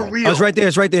 It was a reel. Oh, it's right there.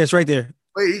 It's right there.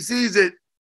 Wait, he sees it.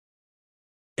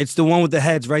 It's the one with the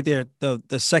heads right there.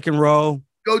 The second row.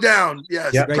 Go down.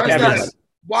 Yes. Yep. Right.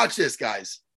 Watch this,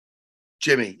 guys.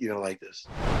 Jimmy, you're gonna like this.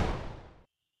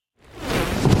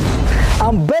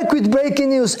 I'm back with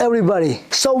breaking news, everybody.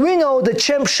 So we know the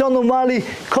champ Sean O'Malley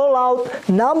called out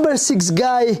number 6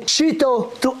 guy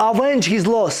Chito to avenge his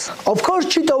loss. Of course,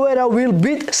 Chito Vera will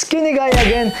beat skinny guy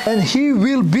again and he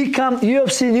will become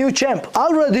UFC new champ.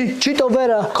 Already, Chito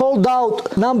Vera called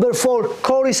out number 4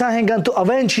 Corey Sanhagan to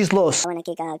avenge his loss.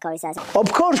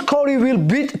 Of course, Corey will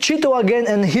beat Chito again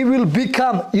and he will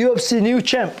become UFC new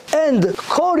champ. And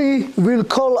Corey will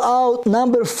call out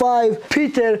number 5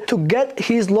 Peter to get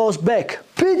his loss back.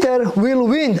 Peter will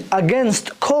win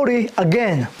against Corey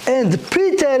again. And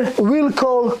Peter will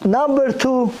call number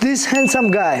 2 this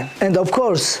handsome guy. And of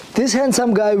course, this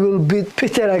handsome guy will beat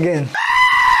Peter again.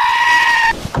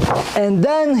 And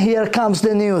then here comes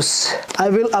the news. I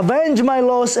will avenge my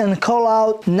loss and call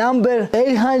out number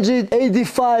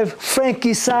 885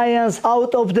 Frankie Science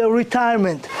out of the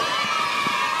retirement.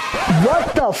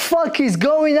 What the fuck is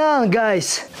going on,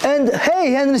 guys? And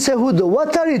hey, Henry Cejudo,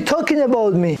 what are you talking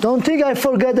about me? Don't think I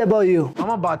forget about you. I'm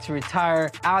about to retire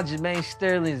Aljamain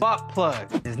Sterling's butt plug.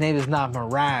 His name is not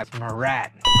Merab, it's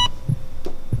Merab.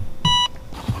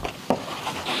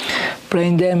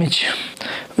 Brain damage.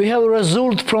 We have a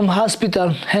result from hospital.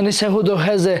 Henry Cejudo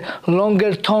has a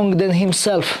longer tongue than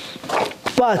himself.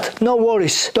 But no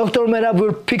worries. Dr. Merab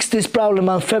will fix this problem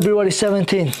on February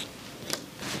 17th.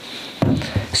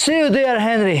 See you there,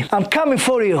 Henry. I'm coming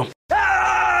for you. All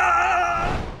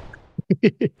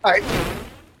right.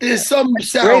 There's some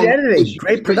sound. Great editing.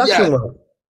 Great production work.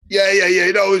 Yeah.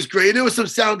 You know, it was great. There was some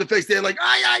sound effects there, like,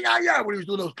 when he was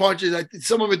doing those punches.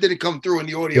 Some of it didn't come through in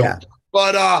the audio. Yeah.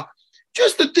 But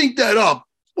just to think that up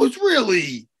was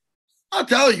really, I'll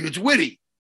tell you, it's witty.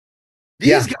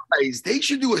 These guys, they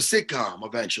should do a sitcom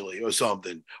eventually or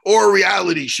something, or a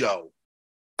reality show.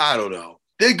 I don't know.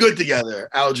 They're good together,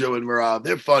 Aljo and Merab.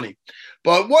 They're funny.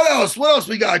 But what else? What else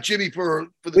we got, Jimmy, for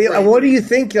the what do you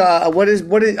think? What is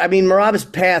I mean, Merab's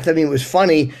path, I mean, it was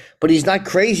funny, but he's not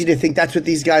crazy to think that's what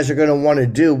these guys are going to want to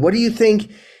do. What do you think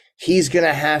he's going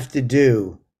to have to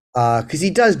do? Because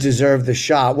he does deserve the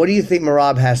shot. What do you think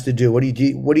Merab has to do? What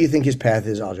do you think his path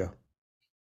is, Aljo?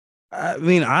 I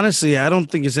mean, honestly, I don't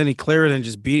think it's any clearer than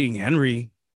just beating Henry.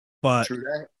 But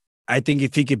I think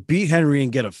if he could beat Henry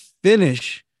and get a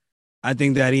finish, I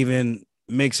think that even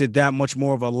makes it that much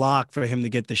more of a lock for him to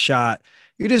get the shot.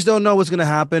 You just don't know what's going to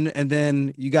happen. And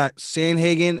then you got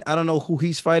Sanhagen. I don't know who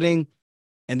he's fighting.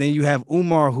 And then you have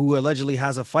Umar, who allegedly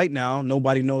has a fight now.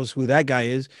 Nobody knows who that guy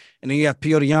is. And then you have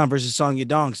Petr Yan versus Song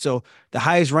Yadong. So the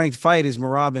highest ranked fight is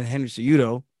Merab and Henry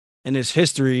Cejudo. And there's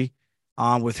history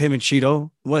with him and Chito.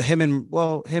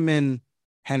 Him and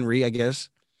Henry, I guess.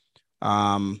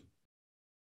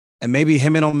 And maybe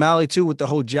him and O'Malley, too, with the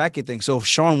whole jacket thing. So if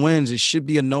Sean wins, it should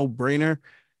be a no-brainer.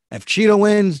 If Chito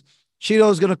wins,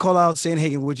 Chito's going to call out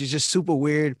Sanhagen, which is just super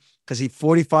weird. because he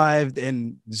 45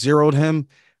 and zeroed him.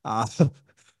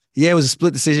 Yeah, it was a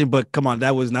split decision, but come on,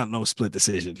 that was not no split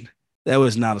decision. That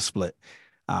was not a split.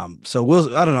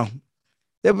 So I don't know.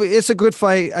 It's a good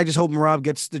fight. I just hope Merab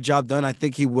gets the job done. I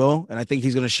think he will, and I think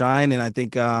he's going to shine. And I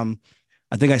think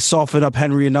I softened up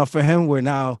Henry enough for him where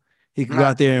now he can go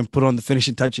out there and put on the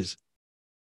finishing touches.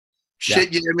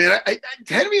 Shit, yeah, man.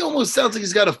 Henry almost sounds like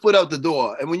he's got a foot out the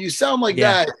door. And when you sound like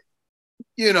that,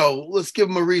 let's give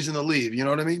him a reason to leave. You know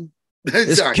what I mean?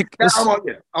 Sorry.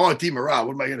 I want Team Merab.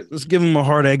 What am I going to do? Let's give him a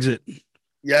hard exit.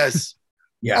 Yes.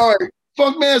 Yeah. All right.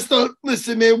 Funkmaster,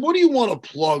 listen, man, what do you want to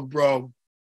plug, bro?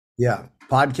 Yeah.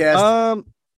 Podcast.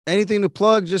 Anything to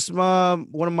plug? Just one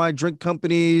of my drink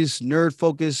companies, Nerd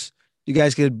Focus. You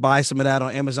guys could buy some of that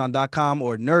on Amazon.com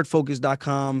or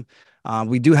nerdfocus.com.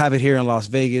 We do have it here in Las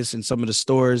Vegas in some of the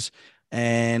stores.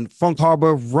 And Funk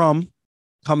Harbor Rum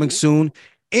coming soon.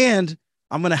 And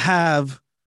I'm going to have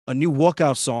a new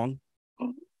walkout song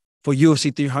for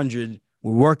UFC 300.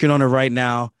 We're working on it right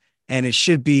now, and it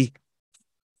should be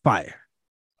fire.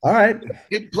 All right.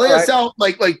 Play us out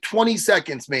like 20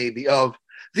 seconds maybe of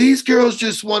these girls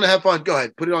just want to have fun. Go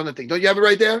ahead. Put it on the thing. Don't you have it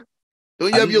right there?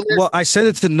 Don't you have your list? Well, I sent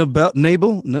it to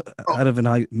Nabil. Out of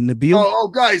Nabil. Oh,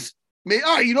 guys. All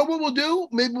right, you know what we'll do?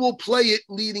 Maybe we'll play it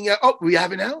leading out. Oh, we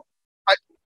have it now?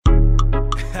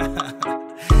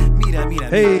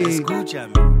 Hey.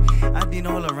 Escúchame. I've been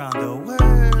all around the world,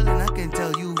 and I can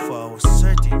tell you for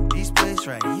certain this place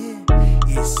right here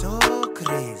is so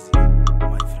crazy.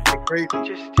 My friend. Crazy.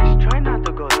 Just try not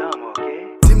to go dumb, okay?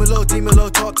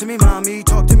 Timolo, talk to me, mommy.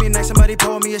 Talk to me nice, somebody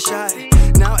pour me a shot.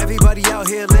 Now everybody out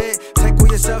here lit. Tech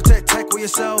with yourself, tech with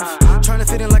yourself. Trying to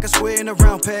fit in like a square in a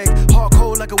round peg. Hard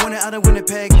cold like a winner out of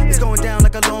Winnipeg. It's going down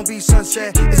like a Long Beach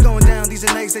sunset. It's going down, these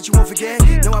are nights that you won't forget.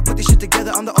 Know I put this shit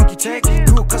together, I'm the architect.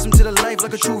 Crew accustomed to the life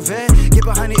like a true vet. Get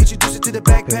behind it, introduce it to the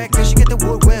backpack. Then she get the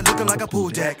wood wet, looking like a pool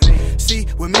deck. See,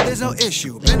 with me there's no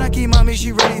issue. Ben I keep mommy,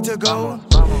 she ready to go.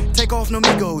 Take off, no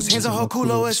migos. Hands on her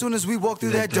culo as soon as we walk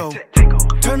through that door.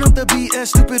 Turn up the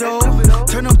BS, stupido.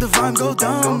 Turn up the vibe, go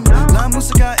dumb. La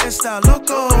música está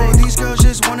loco. These girls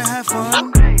just wanna have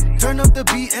fun. Turn up the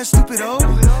BS, stupido.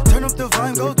 Turn up the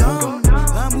vibe, go dumb.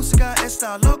 La música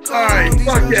está loco. All right,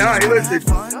 fuck yeah. All right, listen.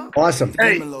 Awesome.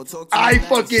 Hey,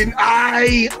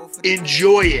 I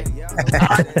enjoy it.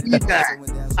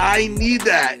 I need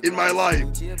that in my life.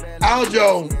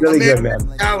 Aljo, really good, man.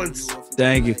 Talents.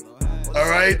 Thank you. All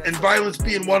right, and violence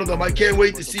being one of them. I can't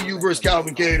wait to see you versus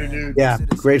Calvin Kattar, dude. Yeah,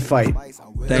 great fight.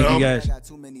 Thank you, guys.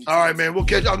 All right, man. I'm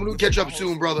gonna catch up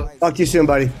soon, brother. Talk to you soon,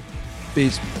 buddy.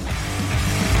 Peace.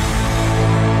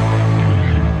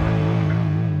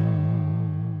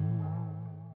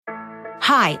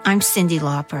 Hi, I'm Cyndi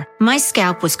Lauper. My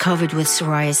scalp was covered with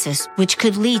psoriasis, which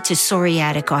could lead to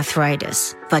psoriatic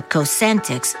arthritis, but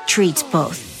Cosentyx treats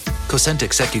both.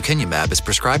 Cosentyx secukinumab is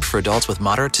prescribed for adults with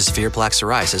moderate to severe plaque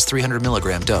psoriasis 300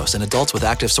 milligram dose and adults with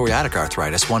active psoriatic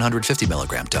arthritis 150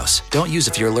 milligram dose. Don't use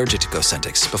if you're allergic to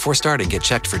Cosentyx. Before starting, get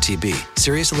checked for TB.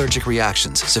 Serious allergic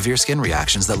reactions, severe skin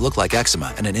reactions that look like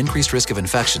eczema, and an increased risk of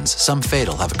infections, some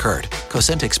fatal, have occurred.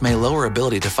 Cosentyx may lower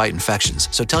ability to fight infections,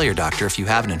 so tell your doctor if you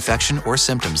have an infection or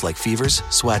symptoms like fevers,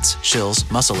 sweats, chills,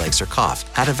 muscle aches, or cough,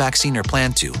 had a vaccine or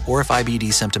plan to, or if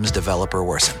IBD symptoms develop or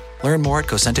worsen. Learn more at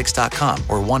Cosentyx.com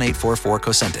or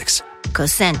 1-844-COSENTYX.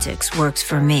 Cosentyx works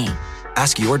for me.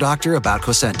 Ask your doctor about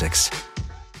Cosentyx.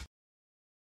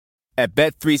 At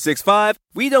Bet365,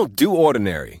 we don't do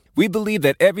ordinary. We believe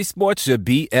that every sport should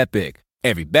be epic.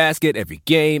 Every basket, every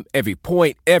game, every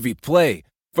point, every play.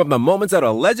 From the moments that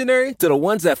are legendary to the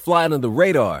ones that fly under the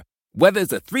radar. Whether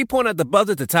it's a three-pointer at the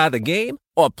buzzer to tie the game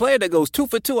or a player that goes 2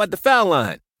 for 2 at the foul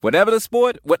line. Whatever the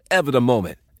sport, whatever the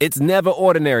moment. It's never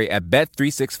ordinary at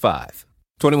Bet365.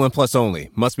 21 plus only.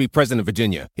 Must be present in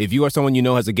Virginia. If you or someone you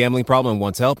know has a gambling problem and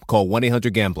wants help, call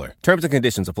 1-800-GAMBLER. Terms and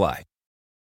conditions apply.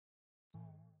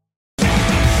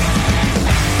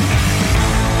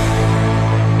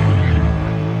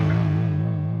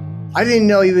 I didn't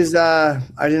know he was. I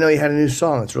didn't know he had a new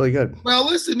song. It's really good. Well,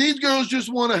 listen, these girls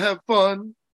just want to have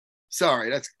fun. Sorry,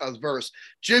 that's a verse.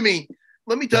 Jimmy,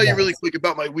 let me tell you really quick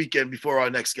about my weekend before our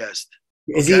next guest.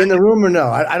 Is he in the room or no?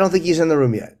 I don't think he's in the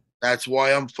room yet. That's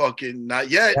why I'm fucking not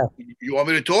yet. Yeah. You want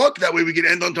me to talk? That way we can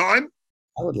end on time?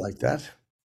 I would like that.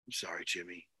 I'm sorry,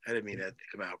 Jimmy. I didn't mean that to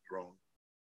come out wrong.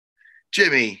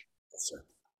 Jimmy, yes, sir.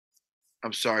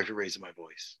 I'm sorry for raising my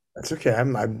voice. That's okay.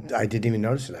 I didn't even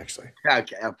notice it, actually.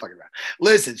 Okay, I'm fucking around.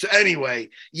 Listen, so anyway,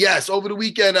 yes, over the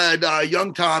weekend I had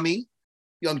young Tommy,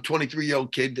 young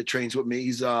 23-year-old kid that trains with me.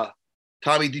 He's Tommy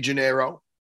DeGennaro,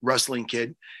 wrestling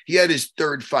kid. He had his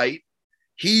third fight.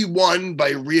 He won by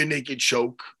rear naked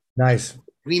choke. Nice.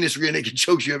 Cleanest rear naked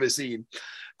chokes you ever seen.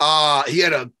 He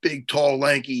had a big, tall,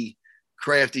 lanky,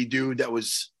 crafty dude that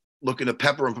was looking to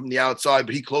pepper him from the outside,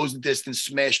 but he closed the distance,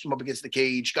 smashed him up against the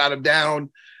cage, got him down,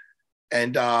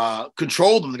 and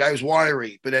controlled him. The guy was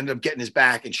wiry, but ended up getting his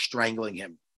back and strangling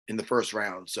him in the first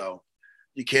round. So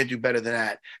you can't do better than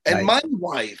that. And my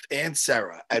wife, Aunt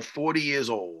Sarah, at 40 years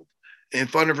old, in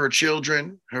front of her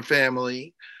children, her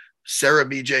family, Sarah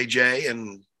BJJ,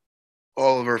 and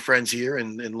all of her friends here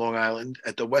in Long Island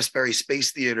at the Westbury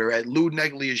Space Theater at Lou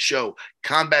Neglia's show,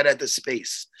 Combat at the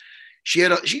Space. She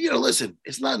had listen,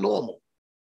 it's not normal.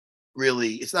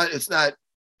 Really. It's not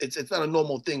a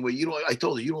normal thing where I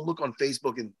told her, you don't look on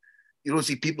Facebook and you don't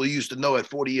see people you used to know at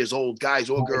 40 years old, guys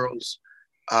or girls,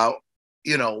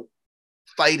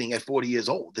 fighting at 40 years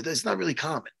old. It's not really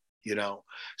common,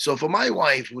 So for my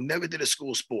wife, who never did a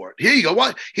school sport, here you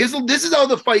go. This is how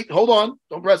the fight, hold on,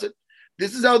 don't press it.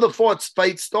 This is how the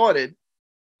fight started.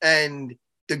 And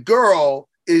the girl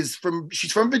she's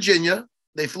from Virginia.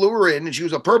 They flew her in and she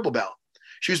was a purple belt.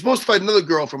 She was supposed to fight another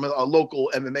girl from a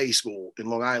local MMA school in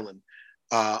Long Island.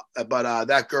 But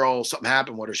that girl, something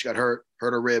happened with her. She got hurt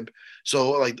her rib.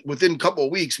 So like within a couple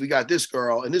of weeks, we got this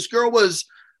girl. And this girl was,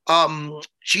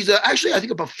 she's actually, I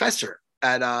think, a professor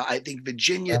at, I think,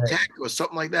 Virginia Tech or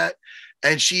something like that.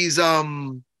 And she's a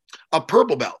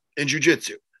purple belt in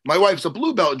jiu-jitsu. My wife's a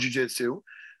blue belt in jiu-jitsu.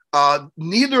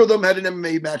 Neither of them had an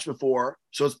MMA match before,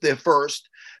 so it's their first.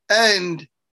 And,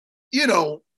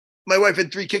 my wife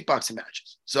had 3 kickboxing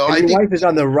matches. So and your wife is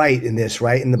on the right in this,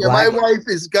 right? In the black. My wife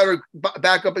has got her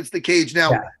back up against the cage.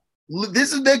 Now,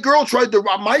 that girl tried to,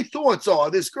 my thoughts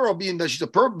are, this girl, being that she's a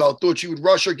purple belt, thought she would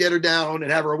rush her, get her down,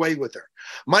 and have her way with her.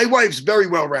 My wife's very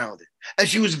well-rounded, and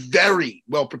she was very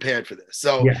well prepared for this.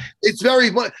 So it's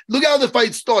look how the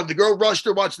fight started. The girl rushed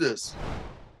her. Watch this.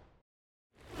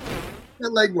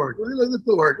 That leg work. Look at the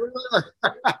footwork.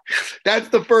 That's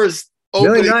the first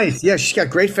opening. Really nice. Yeah, she's got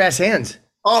great fast hands.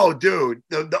 Oh, dude.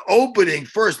 The opening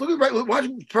first. Watch,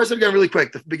 press it again really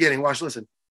quick. The beginning. Watch, listen.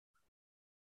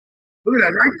 Look at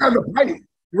that. Right down the pipe.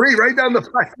 Right down the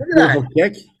pipe. Look at that.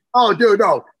 Kick. Oh, dude,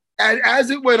 no. And as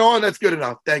it went on, that's good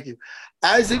enough. Thank you.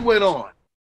 As it went on.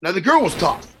 Now, the girl was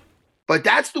tough, but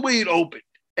that's the way it opened.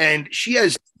 And she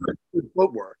has good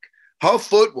footwork. Her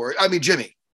footwork. I mean,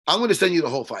 Jimmy, I'm going to send you the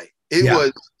whole fight. It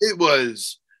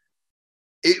was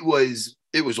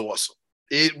awesome.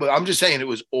 I'm just saying it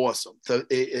was awesome. So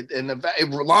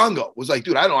Rolongo was like,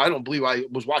 dude, I don't believe I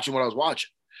was watching what I was watching.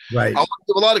 Right. I'll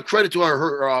give a lot of credit to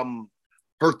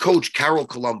her coach, Carol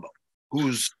Colombo,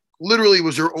 who's literally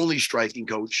was her only striking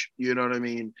coach. You know what I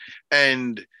mean?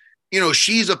 And,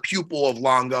 she's a pupil of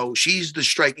Longo. She's the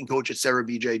striking coach at Sarah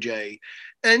BJJ.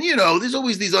 And, there's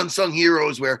always these unsung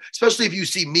heroes where, especially if you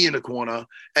see me in the corner,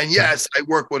 and yes, I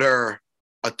work with her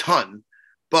a ton,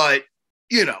 but,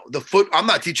 I'm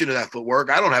not teaching her that footwork.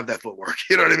 I don't have that footwork.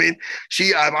 You know what I mean?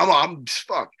 I'm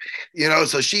fuck,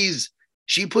 so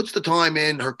she puts the time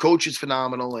in. Her coach is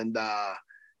phenomenal. And, I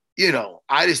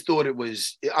just thought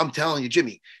I'm telling you,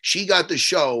 Jimmy, she got the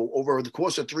show over the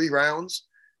course of 3 rounds.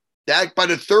 That by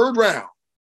the 3rd round,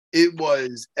 it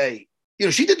was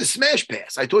she did the smash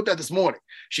pass. I taught that this morning.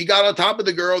 She got on top of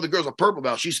the girl. The girl's a purple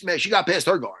belt. She got past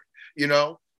her guard.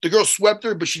 The girl swept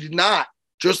her, but she did not.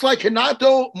 Just like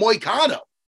Hanato Moicano,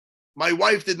 my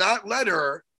wife did not let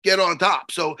her get on top.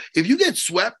 So if you get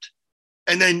swept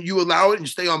and then you allow it and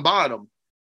stay on bottom,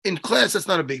 in class, that's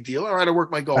not a big deal. All right, I work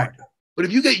my guard. Right. But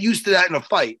if you get used to that in a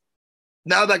fight,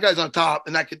 now that guy's on top,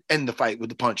 and that could end the fight with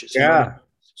the punches. Yeah. You know what I mean?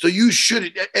 So you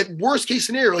should, at worst case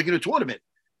scenario, like in a tournament,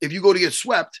 if you go to get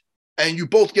swept and you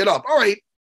both get up, all right,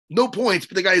 no points,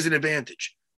 but the guy has an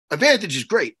advantage. Advantage is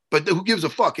great, but who gives a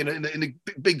fuck in the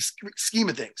big scheme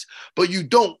of things? But you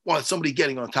don't want somebody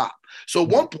getting on top. So at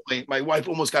one point, my wife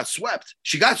almost got swept.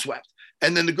 She got swept.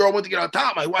 And then the girl went to get on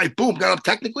top. My wife, boom, got up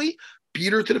technically,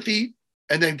 beat her to the feet,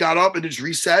 and then got up and just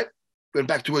reset, went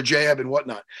back to her jab and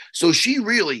whatnot. So she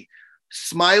really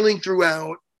smiling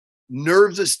throughout,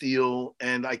 nerves of steel,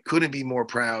 and I couldn't be more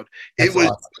proud. It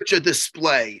was such a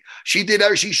display. She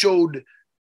showed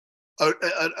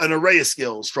an array of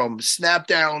skills, from snap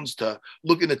downs to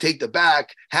looking to take the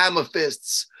back, hammer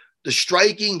fists, the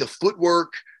striking, the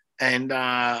footwork, and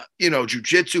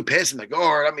jiu-jitsu, passing the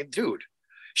guard. I mean, dude,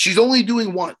 she's only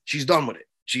doing one. She's done with it.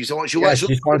 She wanted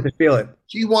to feel it.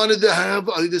 She wanted to have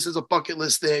this is a bucket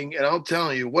list thing, and I'm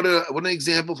telling you, what an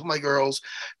example for my girls.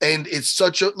 And it's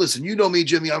such a listen. You know me,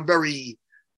 Jimmy. I'm very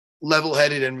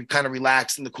level-headed and kind of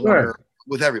relaxed in the corner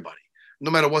with everybody, no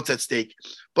matter what's at stake.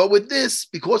 But with this,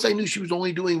 because I knew she was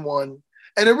only doing one,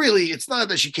 and it's not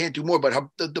that she can't do more, but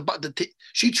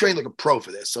she trained like a pro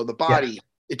for this, so the body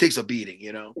it takes a beating,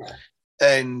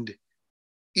 And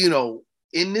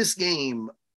in this game,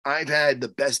 I've had the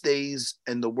best days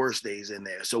and the worst days in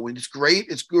there. So when it's great,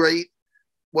 it's great.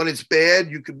 When it's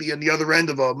bad, you could be on the other end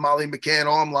of a Molly McCann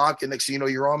arm lock, and next thing you know,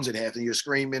 your arm's in half and you're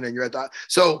screaming and you're at the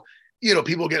so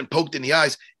people getting poked in the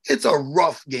eyes. It's a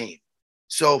rough game.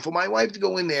 So for my wife to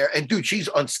go in there, and dude, she's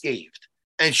unscathed,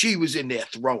 and she was in there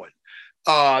throwing.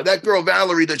 That girl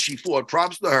Valerie that she fought,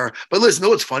 props to her. But listen,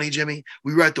 what's funny, Jimmy?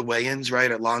 We were at the weigh-ins,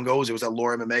 right, at Longo's. It was at Law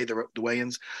MMA, the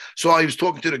weigh-ins. So I was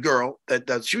talking to the girl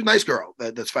that she was a nice girl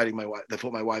that's fighting my wife, that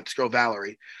fought my wife, this girl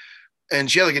Valerie, and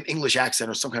she had like an English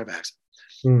accent or some kind of accent.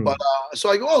 But so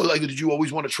I go, did you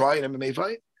always want to try an MMA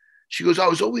fight? She goes, I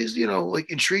was always, like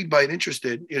intrigued by it,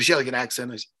 interested. She had like an accent,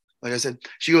 like I said.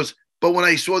 She goes, but when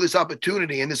I saw this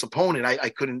opportunity and this opponent, I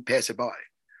couldn't pass it by.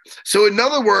 So in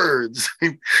other words,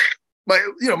 my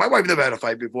wife never had a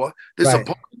fight before. This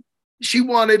opponent she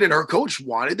wanted and her coach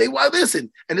wanted. They want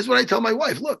listen, and this is what I tell my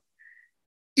wife. Look,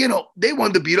 they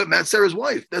wanted to beat up Matt Serra's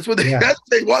wife. That's what they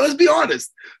want. Let's be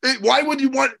honest. Why would you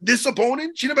want this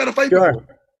opponent? She never had a fight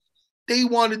before. They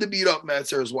wanted to beat up Matt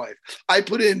Serra's wife. I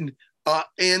put in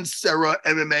Ann Serra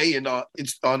MMA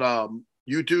on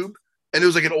YouTube, and it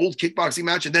was like an old kickboxing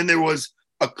match, and then there was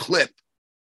a clip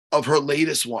of her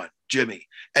latest one, Jimmy,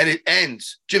 and it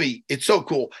ends. Jimmy, it's so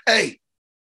cool. Hey,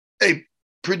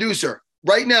 producer,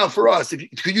 right now for us,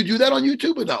 could you do that on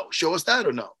YouTube or no? Show us that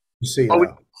or no? You see,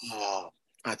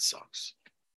 that sucks,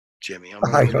 Jimmy.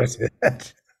 I don't see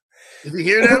that. Is he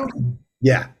here now?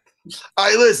 Yeah. All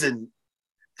right, listen.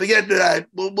 Forget that.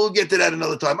 We'll get to that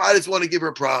another time. I just want to give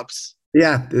her props.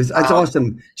 Yeah, it's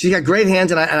awesome. She's got great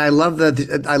hands, and I love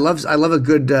I love a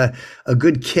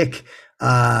good kick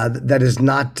that is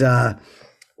not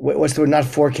what's the word? Not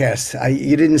forecast.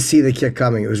 You didn't see the kick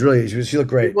coming. It was really she looked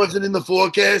great. It wasn't in the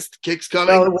forecast. Kicks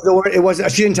coming. No, it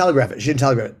wasn't. She didn't telegraph it.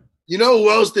 You know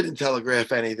who else didn't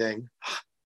telegraph anything?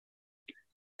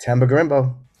 Themba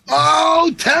Gorimbo. Oh,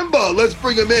 Themba! Let's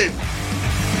bring him in.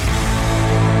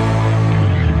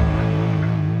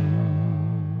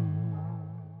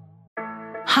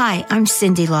 Hi, I'm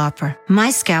Cyndi Lauper. My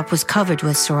scalp was covered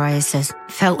with psoriasis.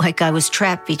 Felt like I was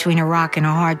trapped between a rock and a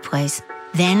hard place.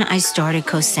 Then I started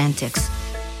Cosentyx.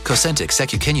 Cosentyx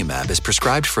secukinumab is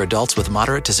prescribed for adults with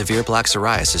moderate to severe plaque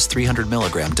psoriasis 300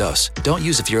 milligram dose. Don't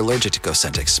use if you're allergic to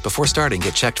Cosentyx. Before starting,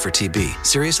 get checked for TB.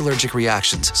 Serious allergic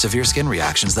reactions, severe skin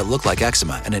reactions that look like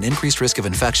eczema, and an increased risk of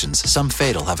infections, some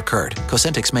fatal, have occurred.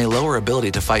 Cosentyx may lower ability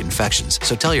to fight infections,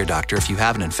 so tell your doctor if you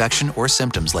have an infection or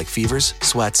symptoms like fevers,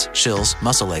 sweats, chills,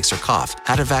 muscle aches, or cough,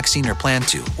 had a vaccine or plan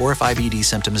to, or if IBD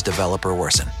symptoms develop or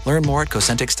worsen. Learn more at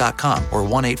Cosentyx.com or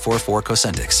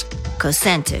 1-844-COSENTYX.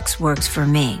 Cosentyx works for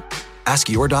me. Ask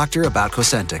your doctor about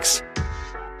Cosentyx.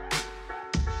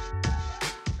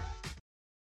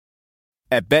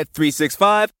 At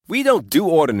Bet365, we don't do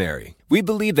ordinary. We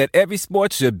believe that every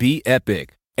sport should be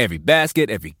epic. Every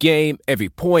basket, every game, every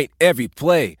point, every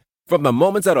play. From the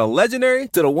moments that are legendary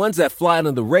to the ones that fly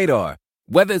under the radar.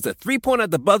 Whether it's a three-pointer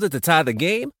at the buzzer to tie the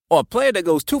game or a player that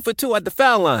goes 2 for 2 at the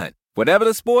foul line. Whatever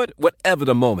the sport, whatever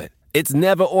the moment. It's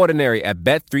never ordinary at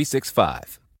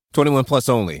Bet365. 21 plus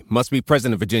only. Must be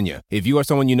present in Virginia. If you or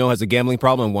someone you know has a gambling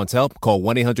problem and wants help, call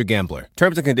 1-800-GAMBLER.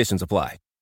 Terms and conditions apply.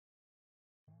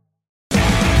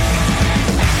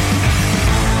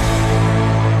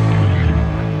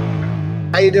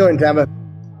 How you doing, Themba?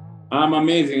 I'm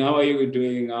amazing. How are you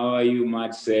doing? How are you,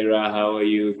 Matt Serra? How are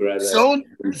you, brother? So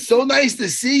nice to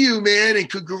see you, man, and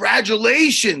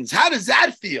congratulations. How does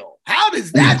that feel?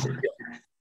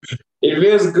 It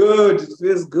feels good. It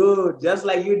feels good. Just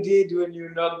like you did when you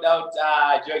knocked out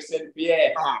George St.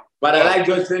 Pierre. But I like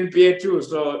George St. Pierre too.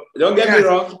 So don't get me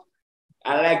wrong.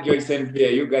 I like George St.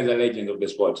 Pierre. You guys are legends of the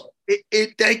sport.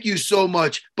 Thank you so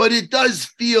much. But it does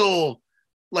feel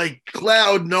like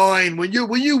cloud nine. When you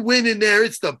win in there,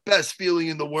 it's the best feeling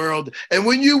in the world. And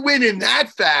when you win in that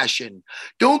fashion,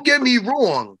 don't get me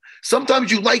wrong.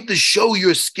 Sometimes you like to show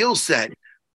your skill set.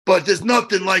 But there's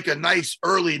nothing like a nice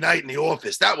early night in the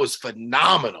office. That was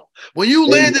phenomenal. When you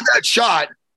landed that shot,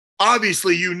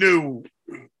 obviously you knew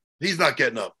he's not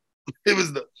getting up. It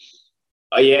was the...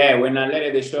 Oh, yeah. When I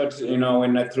landed the shot,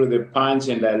 when I threw the punch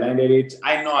and I landed it,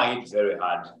 I know I hit very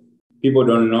hard. People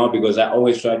don't know because I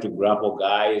always try to grapple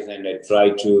guys and I try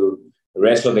to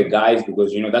wrestle the guys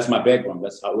because, that's my background.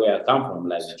 That's where I come from,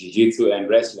 like jiu-jitsu and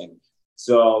wrestling.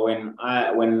 So when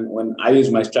I use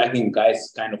my striking,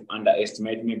 guys kind of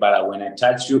underestimate me. But when I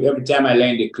touch you, every time I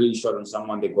land a clean shot on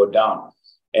someone, they go down.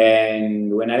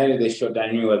 And when I landed the shot, I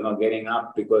knew I was not getting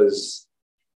up because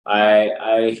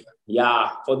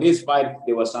for this fight,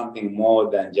 there was something more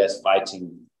than just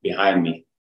fighting behind me.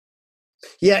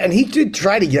 Yeah, and he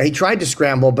tried to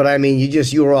scramble, but I mean,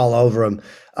 you were all over him.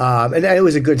 And it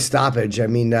was a good stoppage. I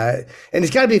mean, and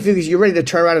it's got to be because you're ready to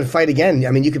turn around and fight again.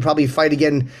 I mean, you could probably fight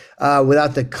again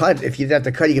without the cut. If you didn't have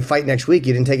the cut, you could fight next week.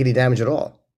 You didn't take any damage at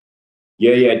all.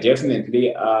 Yeah,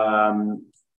 definitely.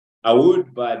 I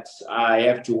would, but I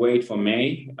have to wait for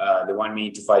May. They want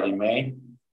me to fight in May.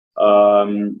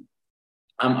 I'm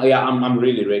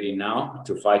really ready now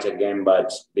to fight again,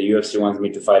 but the UFC wants me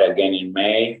to fight again in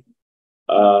May.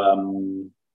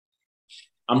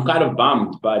 I'm kind of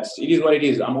bummed, but it is what it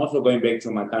is. I'm also going back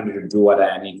to my country to do what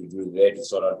I need to do there to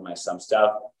sort out some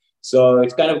stuff. So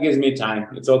it kind of gives me time.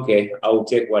 It's okay. I will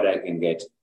take what I can get.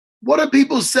 What are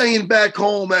people saying back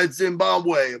home at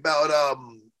Zimbabwe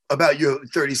about your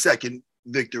 32nd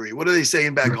victory? What are they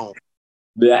saying back home?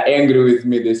 They are angry with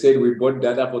me. They said we bought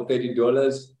data for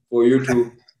 $30 for you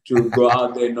to go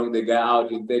out there and knock the guy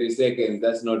out in 30 seconds.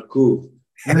 That's not cool.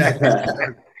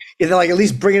 They're like, at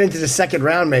least bring it into the second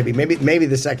round, maybe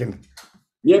the second.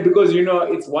 Yeah, because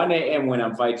it's 1 a.m. when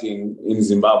I'm fighting in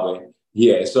Zimbabwe.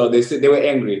 Yeah, so they said they were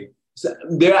angry. So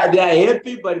they are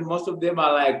happy, but most of them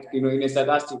are like, in a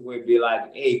sarcastic way, be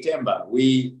like, "Hey, Themba,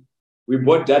 we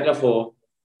bought data for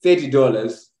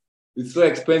 $30. It's so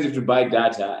expensive to buy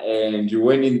data, and you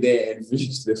went in there and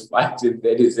finished the fight in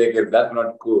 30 seconds. That's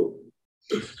not cool."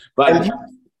 But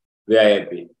they are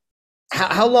happy.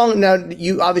 How long now?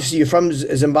 You're from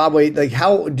Zimbabwe. Like,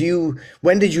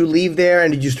 when did you leave there,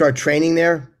 and did you start training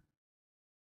there?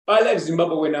 I left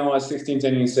Zimbabwe when I was 16,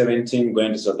 turning 17,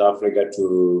 going to South Africa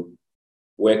to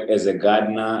work as a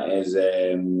gardener, as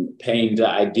a painter.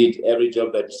 I did every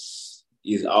job that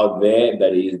is out there,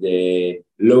 that is the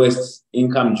lowest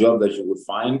income job that you would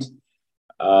find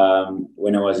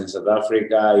when I was in South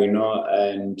Africa,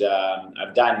 and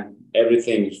I've done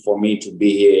everything for me to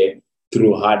be here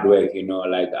through hard work,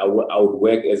 like I would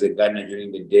work as a gardener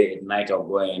during the day. At night, I'll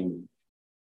go and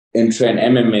train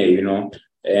MMA,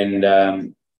 and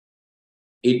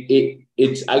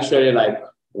it's actually like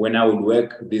when I would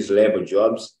work these labor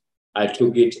jobs, I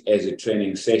took it as a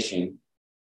training session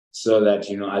so that,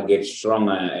 I get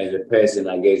stronger as a person,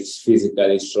 I get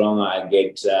physically stronger, I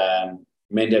get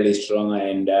mentally stronger,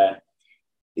 and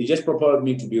it just propelled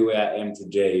me to be where I am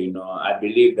today. I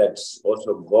believe that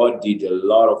also God did a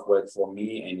lot of work for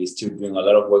me, and He's still doing a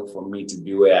lot of work for me to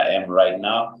be where I am right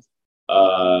now.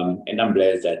 And I'm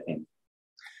blessed, I think.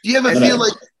 Do you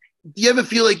ever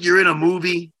feel like you're in a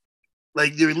movie?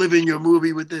 Like you're living your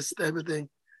movie with this type of thing?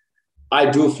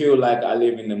 I do feel like I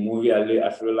live in the movie.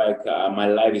 I feel like my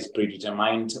life is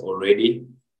predetermined already.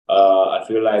 I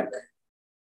feel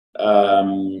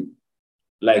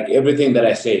like everything that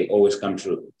I say always comes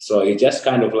true. So it's just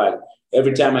kind of like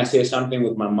every time I say something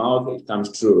with my mouth, it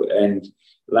comes true. And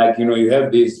like, you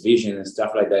have these visions and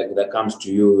stuff like that comes to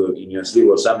you in your sleep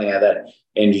or something like that.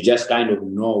 And you just kind of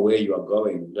know where you are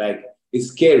going. Like, it's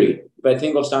scary. If I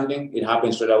think of something, it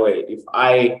happens straight away.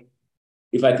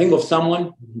 If I think of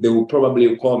someone, they will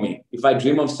probably call me. If I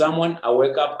dream of someone, I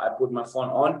wake up, I put my phone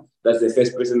on, that's the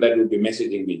first person that will be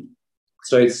messaging me.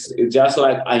 So it's just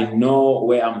like I know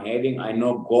where I'm heading. I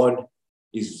know God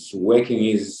is working.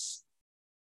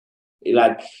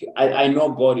 I know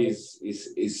God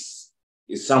is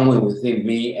somewhere within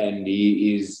me, and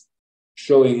He is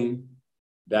showing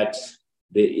that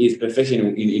there is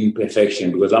perfection in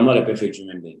imperfection, because I'm not a perfect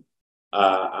human being.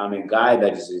 I'm a guy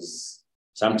that is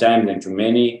sometimes, and to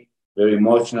many, very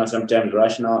emotional, sometimes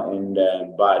rational, and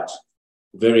but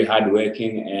very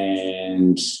hardworking.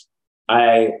 And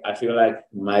I feel like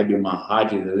maybe my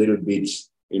heart is a little bit,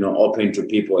 open to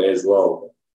people as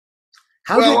well.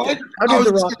 How did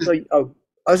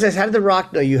The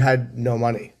Rock know you had no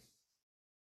money?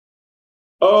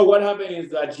 Oh, what happened is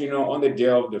that, on the day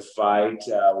of the fight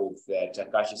with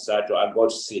Takashi Sato, I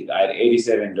got sick. I had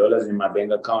 $87 in my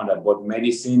bank account. I bought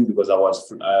medicine because I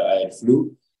had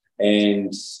flu,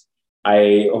 and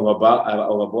I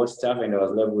overbought stuff, and I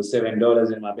was left with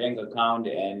 $7 in my bank account,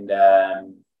 and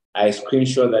I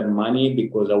screenshot that money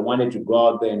because I wanted to go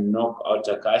out there and knock out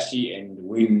Takashi and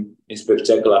win in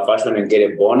spectacular fashion and get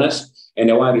a bonus.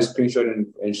 And I wanted to screenshot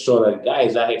and show that,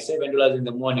 guys, I had $7 in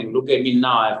the morning. Look at me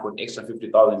now. I've got extra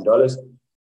 $50,000.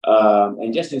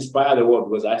 And just inspire the world,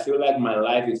 because I feel like my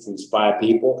life is to inspire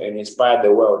people and inspire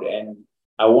the world. And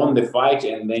I won the fight,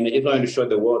 and then I just wanted to show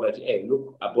the world that, hey,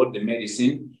 look, I bought the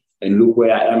medicine, and look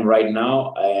where I am right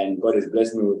now. And God has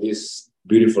blessed me with this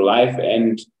beautiful life.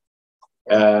 And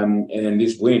then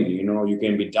this win, you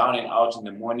can be down and out in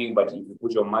the morning, but if you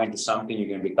put your mind to something, you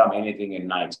can become anything at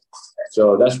night.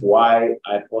 So that's why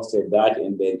I posted that,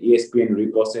 and then ESPN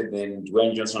reposted. Then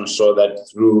Dwayne Johnson saw that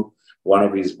through one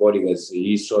of his bodyguards.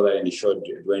 He saw that and he showed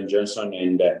Dwayne Johnson,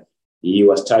 and he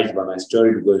was touched by my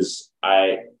story because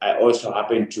I also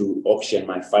happened to auction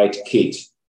my fight kit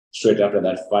straight after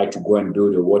that fight to go and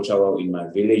do the welterweight in my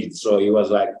village. So he was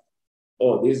like,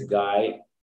 oh, this guy,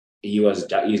 he's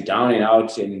down and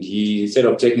out, and he, instead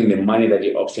of taking the money that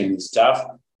he auctioned his stuff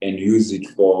and use it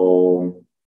for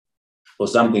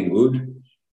something good,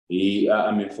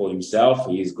 for himself,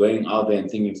 he's going out there and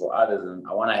thinking for others. And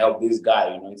I want to help this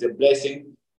guy. It's a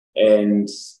blessing. And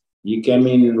he came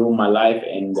in, ruined my life,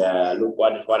 and look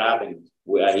what happened.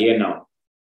 We are here now.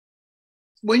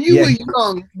 When you were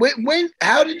young,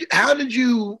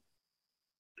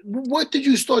 what did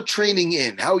you start training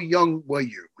in? How young were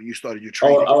you when you started your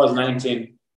training? I was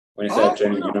 19 when I started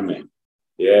training MMA.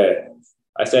 Yeah.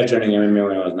 I started training MMA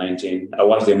when I was 19. I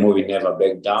watched the movie Never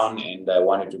Back Down, and I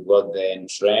wanted to go there and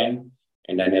train,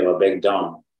 and I never backed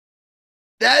down.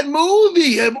 That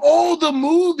movie, of all the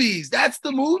movies, that's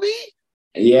the movie?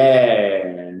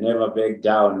 Yeah, Never Back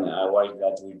Down. I watched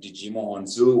that with Dijimo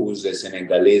Honsu, who's a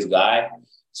Senegalese guy.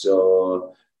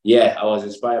 So, yeah, I was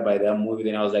inspired by that movie.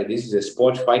 Then I was like, this is a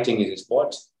sport. Fighting is a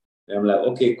sport. And I'm like,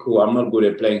 okay, cool. I'm not good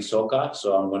at playing soccer,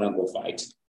 so I'm going to go fight.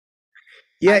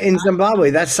 Yeah, in Zimbabwe,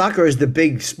 that soccer is the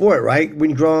big sport, right? When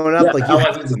you're growing up, I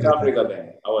was in South Africa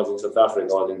then. I was in South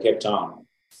Africa. I was in Cape Town.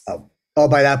 Oh,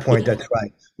 by that point, that's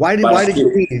right. Why did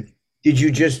you leave? Did you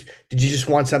just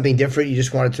want something different? You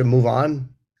just wanted to move on?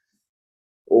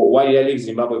 Why did I leave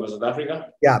Zimbabwe for South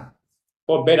Africa? Yeah.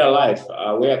 For better life.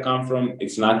 Where I come from,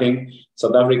 it's nothing.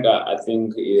 South Africa, I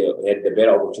think, had the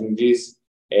better opportunities,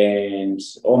 and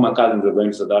all my cousins were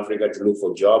going to South Africa to look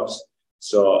for jobs.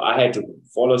 So I had to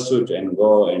follow suit and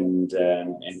go and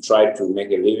try to make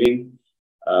a living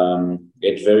at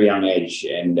a very young age.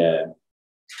 And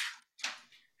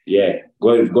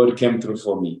God came through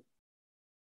for me.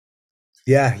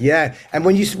 Yeah. And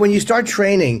when you start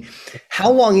training, how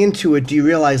long into it do you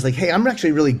realize, like, hey, I'm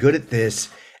actually really good at this,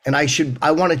 and I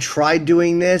want to try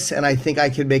doing this, and I think I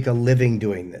can make a living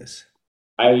doing this?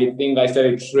 I think I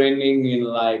started training in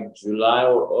like July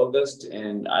or August,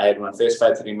 and I had my first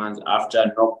fight 3 months after.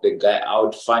 I knocked the guy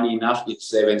out. Funny enough, it's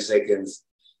 7 seconds.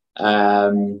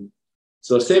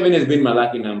 So 7 has been my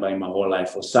lucky number in my whole life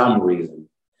for some reason.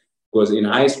 Because in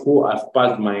high school, I've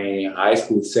passed my high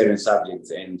school with 7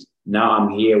 subjects, and now I'm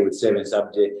here with 7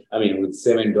 subjects. With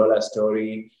 $7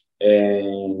 story.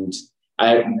 And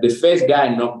the first guy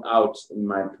I knocked out in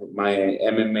my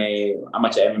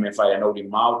amateur MMA fight, I knocked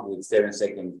him out with 7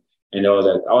 seconds. And I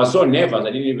was so nervous, I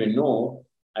didn't even know.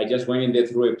 I just went in there,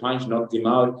 threw a punch, knocked him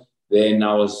out. Then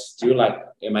I was still like,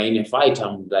 am I in a fight?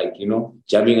 I'm like,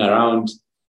 jumping around.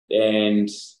 And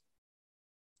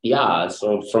yeah,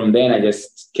 so from then I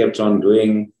just kept on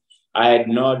doing. I had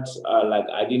not,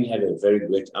 I didn't have a very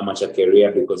great amateur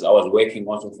career because I was working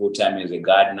also full time as a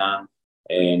gardener.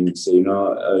 And so,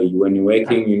 when you're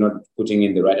working, you're not putting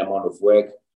in the right amount of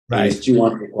work. Right. And you still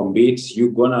want to compete, you're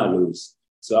going to lose.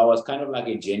 So I was kind of like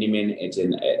a journeyman as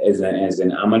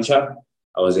an amateur.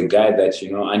 I was a guy that,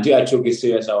 until I took it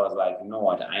serious, I was like, you know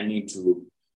what, I need to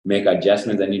make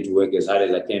adjustments. I need to work as hard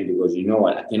as I can because, you know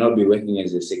what, I cannot be working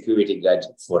as a security guard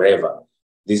forever.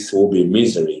 This will be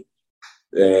misery.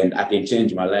 And I can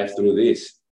change my life through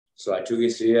this. So I took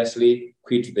it seriously,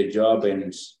 quit the job,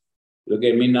 and look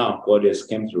at me now. God has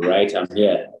came through, right? I'm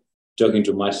here talking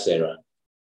to Matt Serra.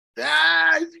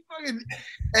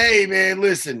 Hey, man,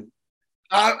 listen.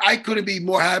 I couldn't be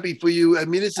more happy for you. I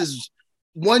mean, this is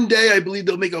one day I believe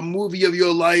they'll make a movie of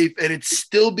your life, and it's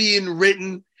still being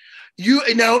written. You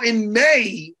now in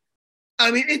May,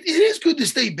 I mean, it is good to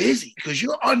stay busy because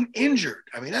you're uninjured.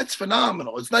 I mean, that's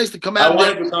phenomenal. It's nice to come out. I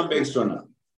wanted to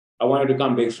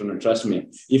come back sooner. Trust me.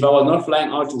 If I was not flying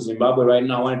out to Zimbabwe right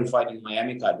now, I wanted to fight in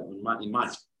Miami card in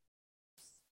March.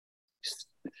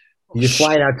 You're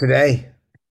flying out today?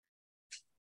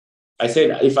 I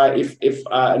said I'm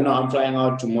flying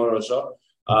out tomorrow or so.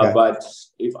 Okay. But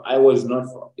if I was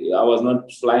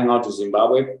not flying out to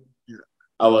Zimbabwe,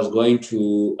 I was going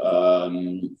to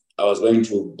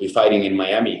be fighting in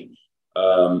Miami.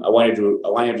 I wanted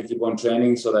to keep on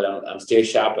training so that I'm stay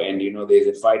sharp. And there's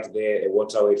a fight there, a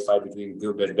welterweight fight between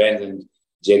Gilbert Burns and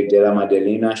Jake Della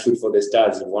Maddalena. Shoot for the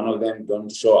stars. If one of them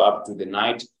don't show up to the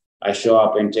night, I show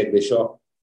up and take the show.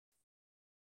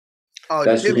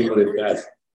 That's shooting for the stars.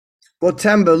 Well,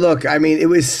 Themba, look, I mean, it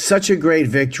was such a great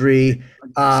victory.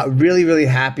 Really, really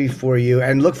happy for you,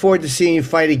 and look forward to seeing you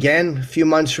fight again a few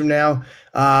months from now.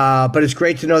 But it's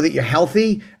great to know that you're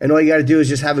healthy, and all you got to do is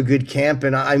just have a good camp,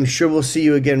 and I'm sure we'll see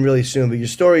you again really soon. But your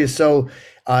story is so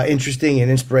interesting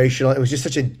and inspirational. It was just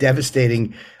such a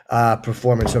devastating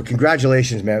performance. So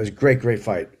congratulations, man. It was a great, great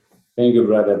fight. Thank you,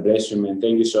 brother. Bless you, man.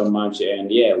 Thank you so much.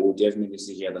 And yeah, we'll definitely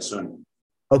see each other soon.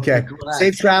 Okay.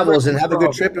 Safe travels and have a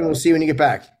good trip, and we'll see you when you get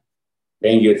back.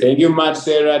 Thank you. Thank you, Matt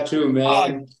Serra, too,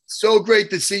 man. So great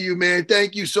to see you, man.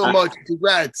 Thank you so much.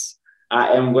 Congrats.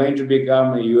 I am going to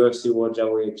become a UFC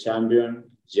welterweight champion,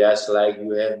 just like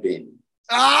you have been.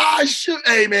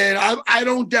 Hey, man, I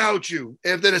don't doubt you,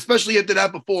 especially after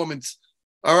that performance.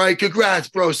 All right, congrats,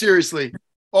 bro. Seriously.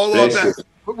 All of that.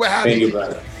 We're happy. Thank you,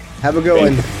 brother. Have a good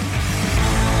one.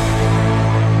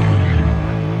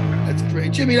 That's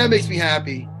great. Jimmy, that makes me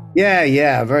happy.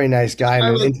 Yeah. Very nice guy.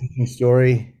 An interesting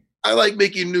story. I like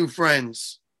making new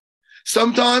friends.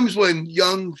 Sometimes when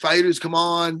young fighters come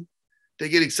on, they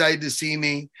get excited to see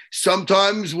me.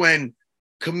 Sometimes when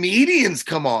comedians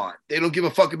come on, they don't give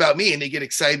a fuck about me and they get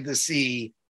excited to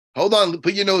see. Hold on,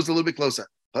 put your nose a little bit closer.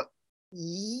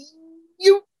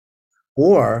 You.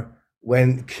 Or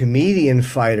when comedian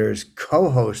fighters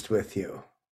co-host with you.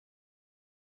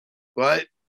 What?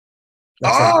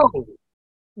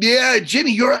 Yeah,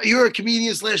 Jimmy, you're a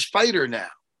comedian / fighter now.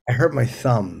 I hurt my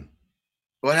thumb.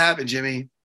 What happened, Jimmy?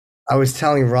 I was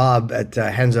telling Rob at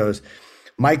Henzo's,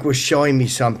 Mike was showing me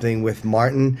something with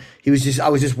Martin. I was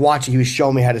just watching. He was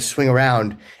showing me how to swing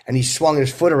around, and he swung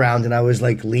his foot around, and I was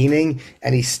like leaning,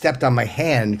 and he stepped on my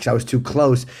hand because I was too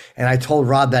close. And I told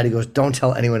Rob that. He goes, "Don't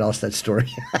tell anyone else that story."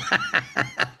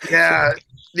 Yeah.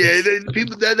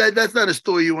 People. That's not a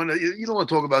story you want to. You don't want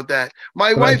to talk about that.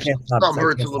 My wife's thumb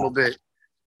hurts a little bit,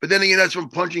 but then again, that's from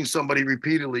punching somebody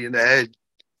repeatedly in the head.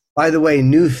 By the way,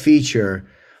 new feature.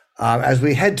 As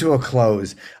we head to a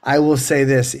close, I will say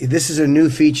this. This is a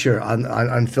new feature on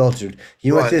Unfiltered.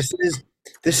 You know what this is?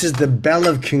 This is the bell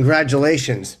of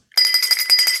congratulations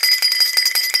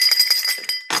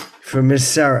for Miss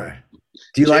Serra.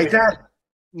 Do you like that?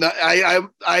 No,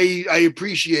 I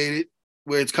appreciate it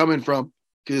where it's coming from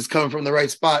because it's coming from the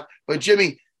right spot. But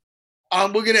Jimmy,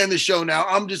 we're going to end the show now.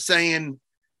 I'm just saying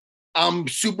I'm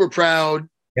super proud.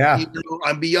 Yeah.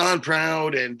 I'm beyond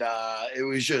proud. And it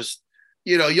was just,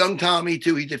 young Tommy,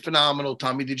 too. He did phenomenal.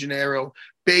 Tommy DeGennaro.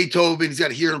 Beethoven. He's got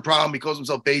a hearing problem. He calls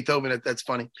himself Beethoven. That's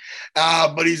funny.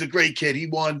 But he's a great kid. He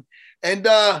won. And,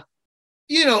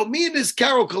 me and this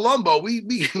Carol Colombo,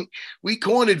 we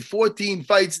cornered 14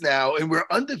 fights now, and we're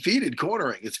undefeated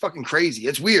cornering. It's fucking crazy.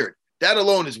 It's weird. That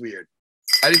alone is weird.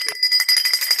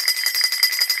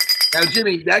 Now,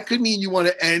 Jimmy, that could mean you want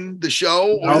to end the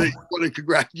show or you want to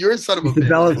congratulate. You're a son of a bitch. The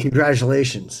bell of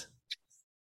congratulations.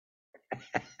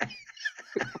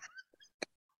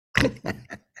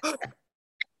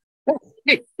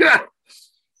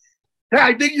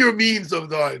 I think you're mean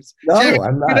sometimes. No, Jimmy,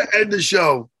 I'm not. I'm going to end the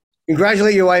show.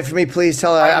 Congratulate your wife for me, please.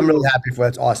 Tell her I'm really happy for her.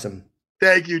 That's awesome.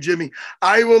 Thank you, Jimmy.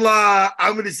 I will.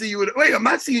 I'm going to see you. I'm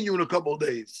not seeing you in a couple of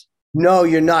days. No,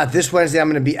 you're not. This Wednesday I'm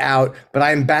going to be out, but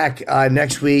I'm back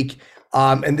next week.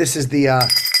 And this is the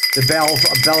bell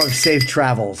of safe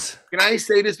travels. Can I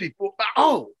say this before?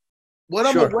 When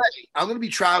I'm away, I'm going to be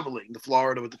traveling to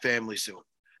Florida with the family soon.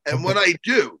 And when I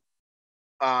do,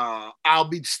 I'll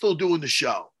be still doing the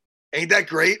show. Ain't that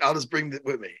great? I'll just bring it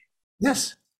with me.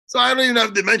 Yes. So I don't even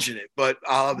have to mention it, but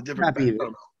I'll have a different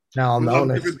background.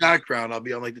 Different background. I'll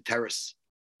be on like the terrace.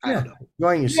 I don't know.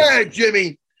 Enjoying yourself. Yeah,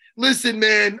 Jimmy. Listen,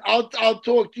 man, I'll talk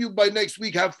to you by next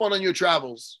week. Have fun on your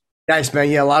travels. Nice, man.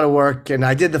 Yeah, a lot of work. And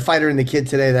I did The Fighter and the Kid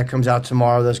today. That comes out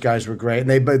tomorrow. Those guys were great. And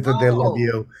they love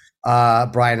you.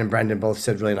 Brian and Brendan both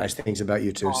said really nice things about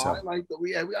you too. So I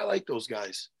like those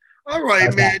guys. All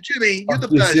right, man. Jimmy, you're the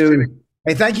best, Jimmy.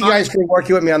 Hey, thank you guys for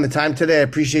working with me on the time today. I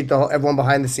appreciate everyone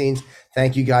behind the scenes.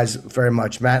 Thank you guys very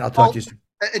much. Matt, I'll talk to you soon.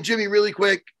 And Jimmy, really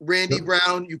quick, Randy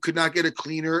Brown, you could not get a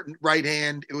cleaner right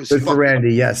hand. It was good for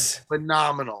Randy, yes.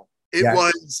 Phenomenal. It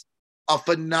was a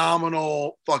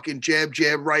phenomenal fucking jab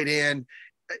right hand.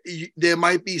 There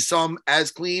might be some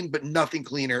as clean, but nothing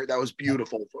cleaner. That was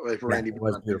beautiful for Randy. It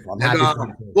was beautiful. I'm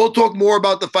happy. We'll talk more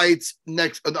about the fights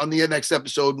on the next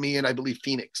episode, me and I believe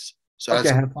Phoenix. So okay,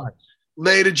 have fun.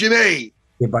 Later, Jimmy.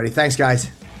 Hey, buddy. Thanks, guys.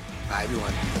 Bye,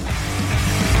 everyone.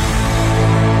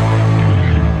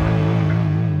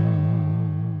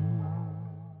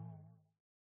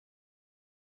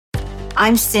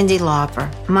 I'm Cyndi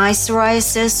Lauper. My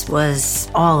psoriasis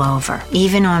was all over,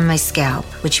 even on my scalp,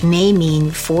 which may mean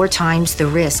 4 times the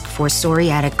risk for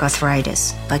psoriatic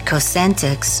arthritis. But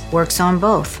Cosentyx works on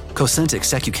both. Cosentyx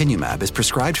secukinumab is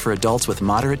prescribed for adults with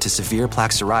moderate to severe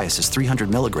plaque psoriasis 300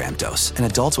 milligram dose and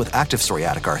adults with active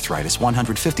psoriatic arthritis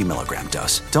 150 milligram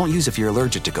dose. Don't use if you're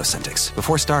allergic to Cosentyx.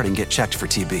 Before starting, get checked for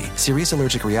TB, serious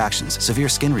allergic reactions, severe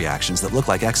skin reactions that look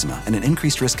like eczema, and an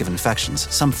increased risk of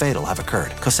infections, some fatal, have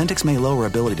occurred. Cosentyx may lower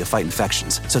ability to fight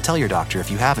infections, so tell your doctor if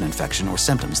you have an infection or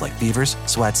symptoms like fevers,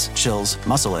 sweats, chills,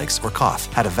 muscle aches, or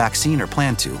cough, had a vaccine or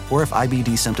plan to, or if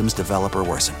IBD symptoms develop or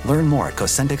worsen. Learn more at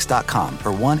Cosentyx.com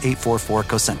or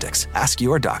 1-844-COSENTYX. Ask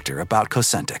your doctor about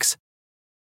Cosentyx.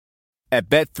 At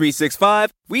Bet365,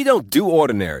 we don't do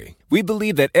ordinary. We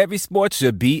believe that every sport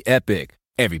should be epic.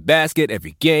 Every basket,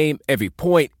 every game, every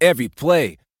point, every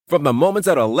play. From the moments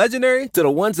that are legendary to the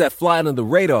ones that fly under the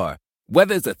radar.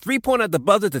 Whether it's a three-pointer at the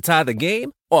buzzer to tie the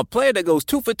game or a player that goes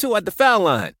 2 for 2 at the foul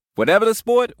line. Whatever the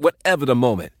sport, whatever the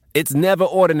moment. It's never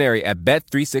ordinary at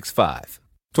Bet365.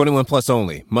 21 plus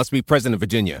only. Must be present in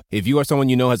Virginia. If you or someone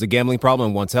you know has a gambling problem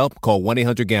and wants help, call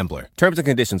 1-800-GAMBLER. Terms and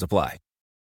conditions apply.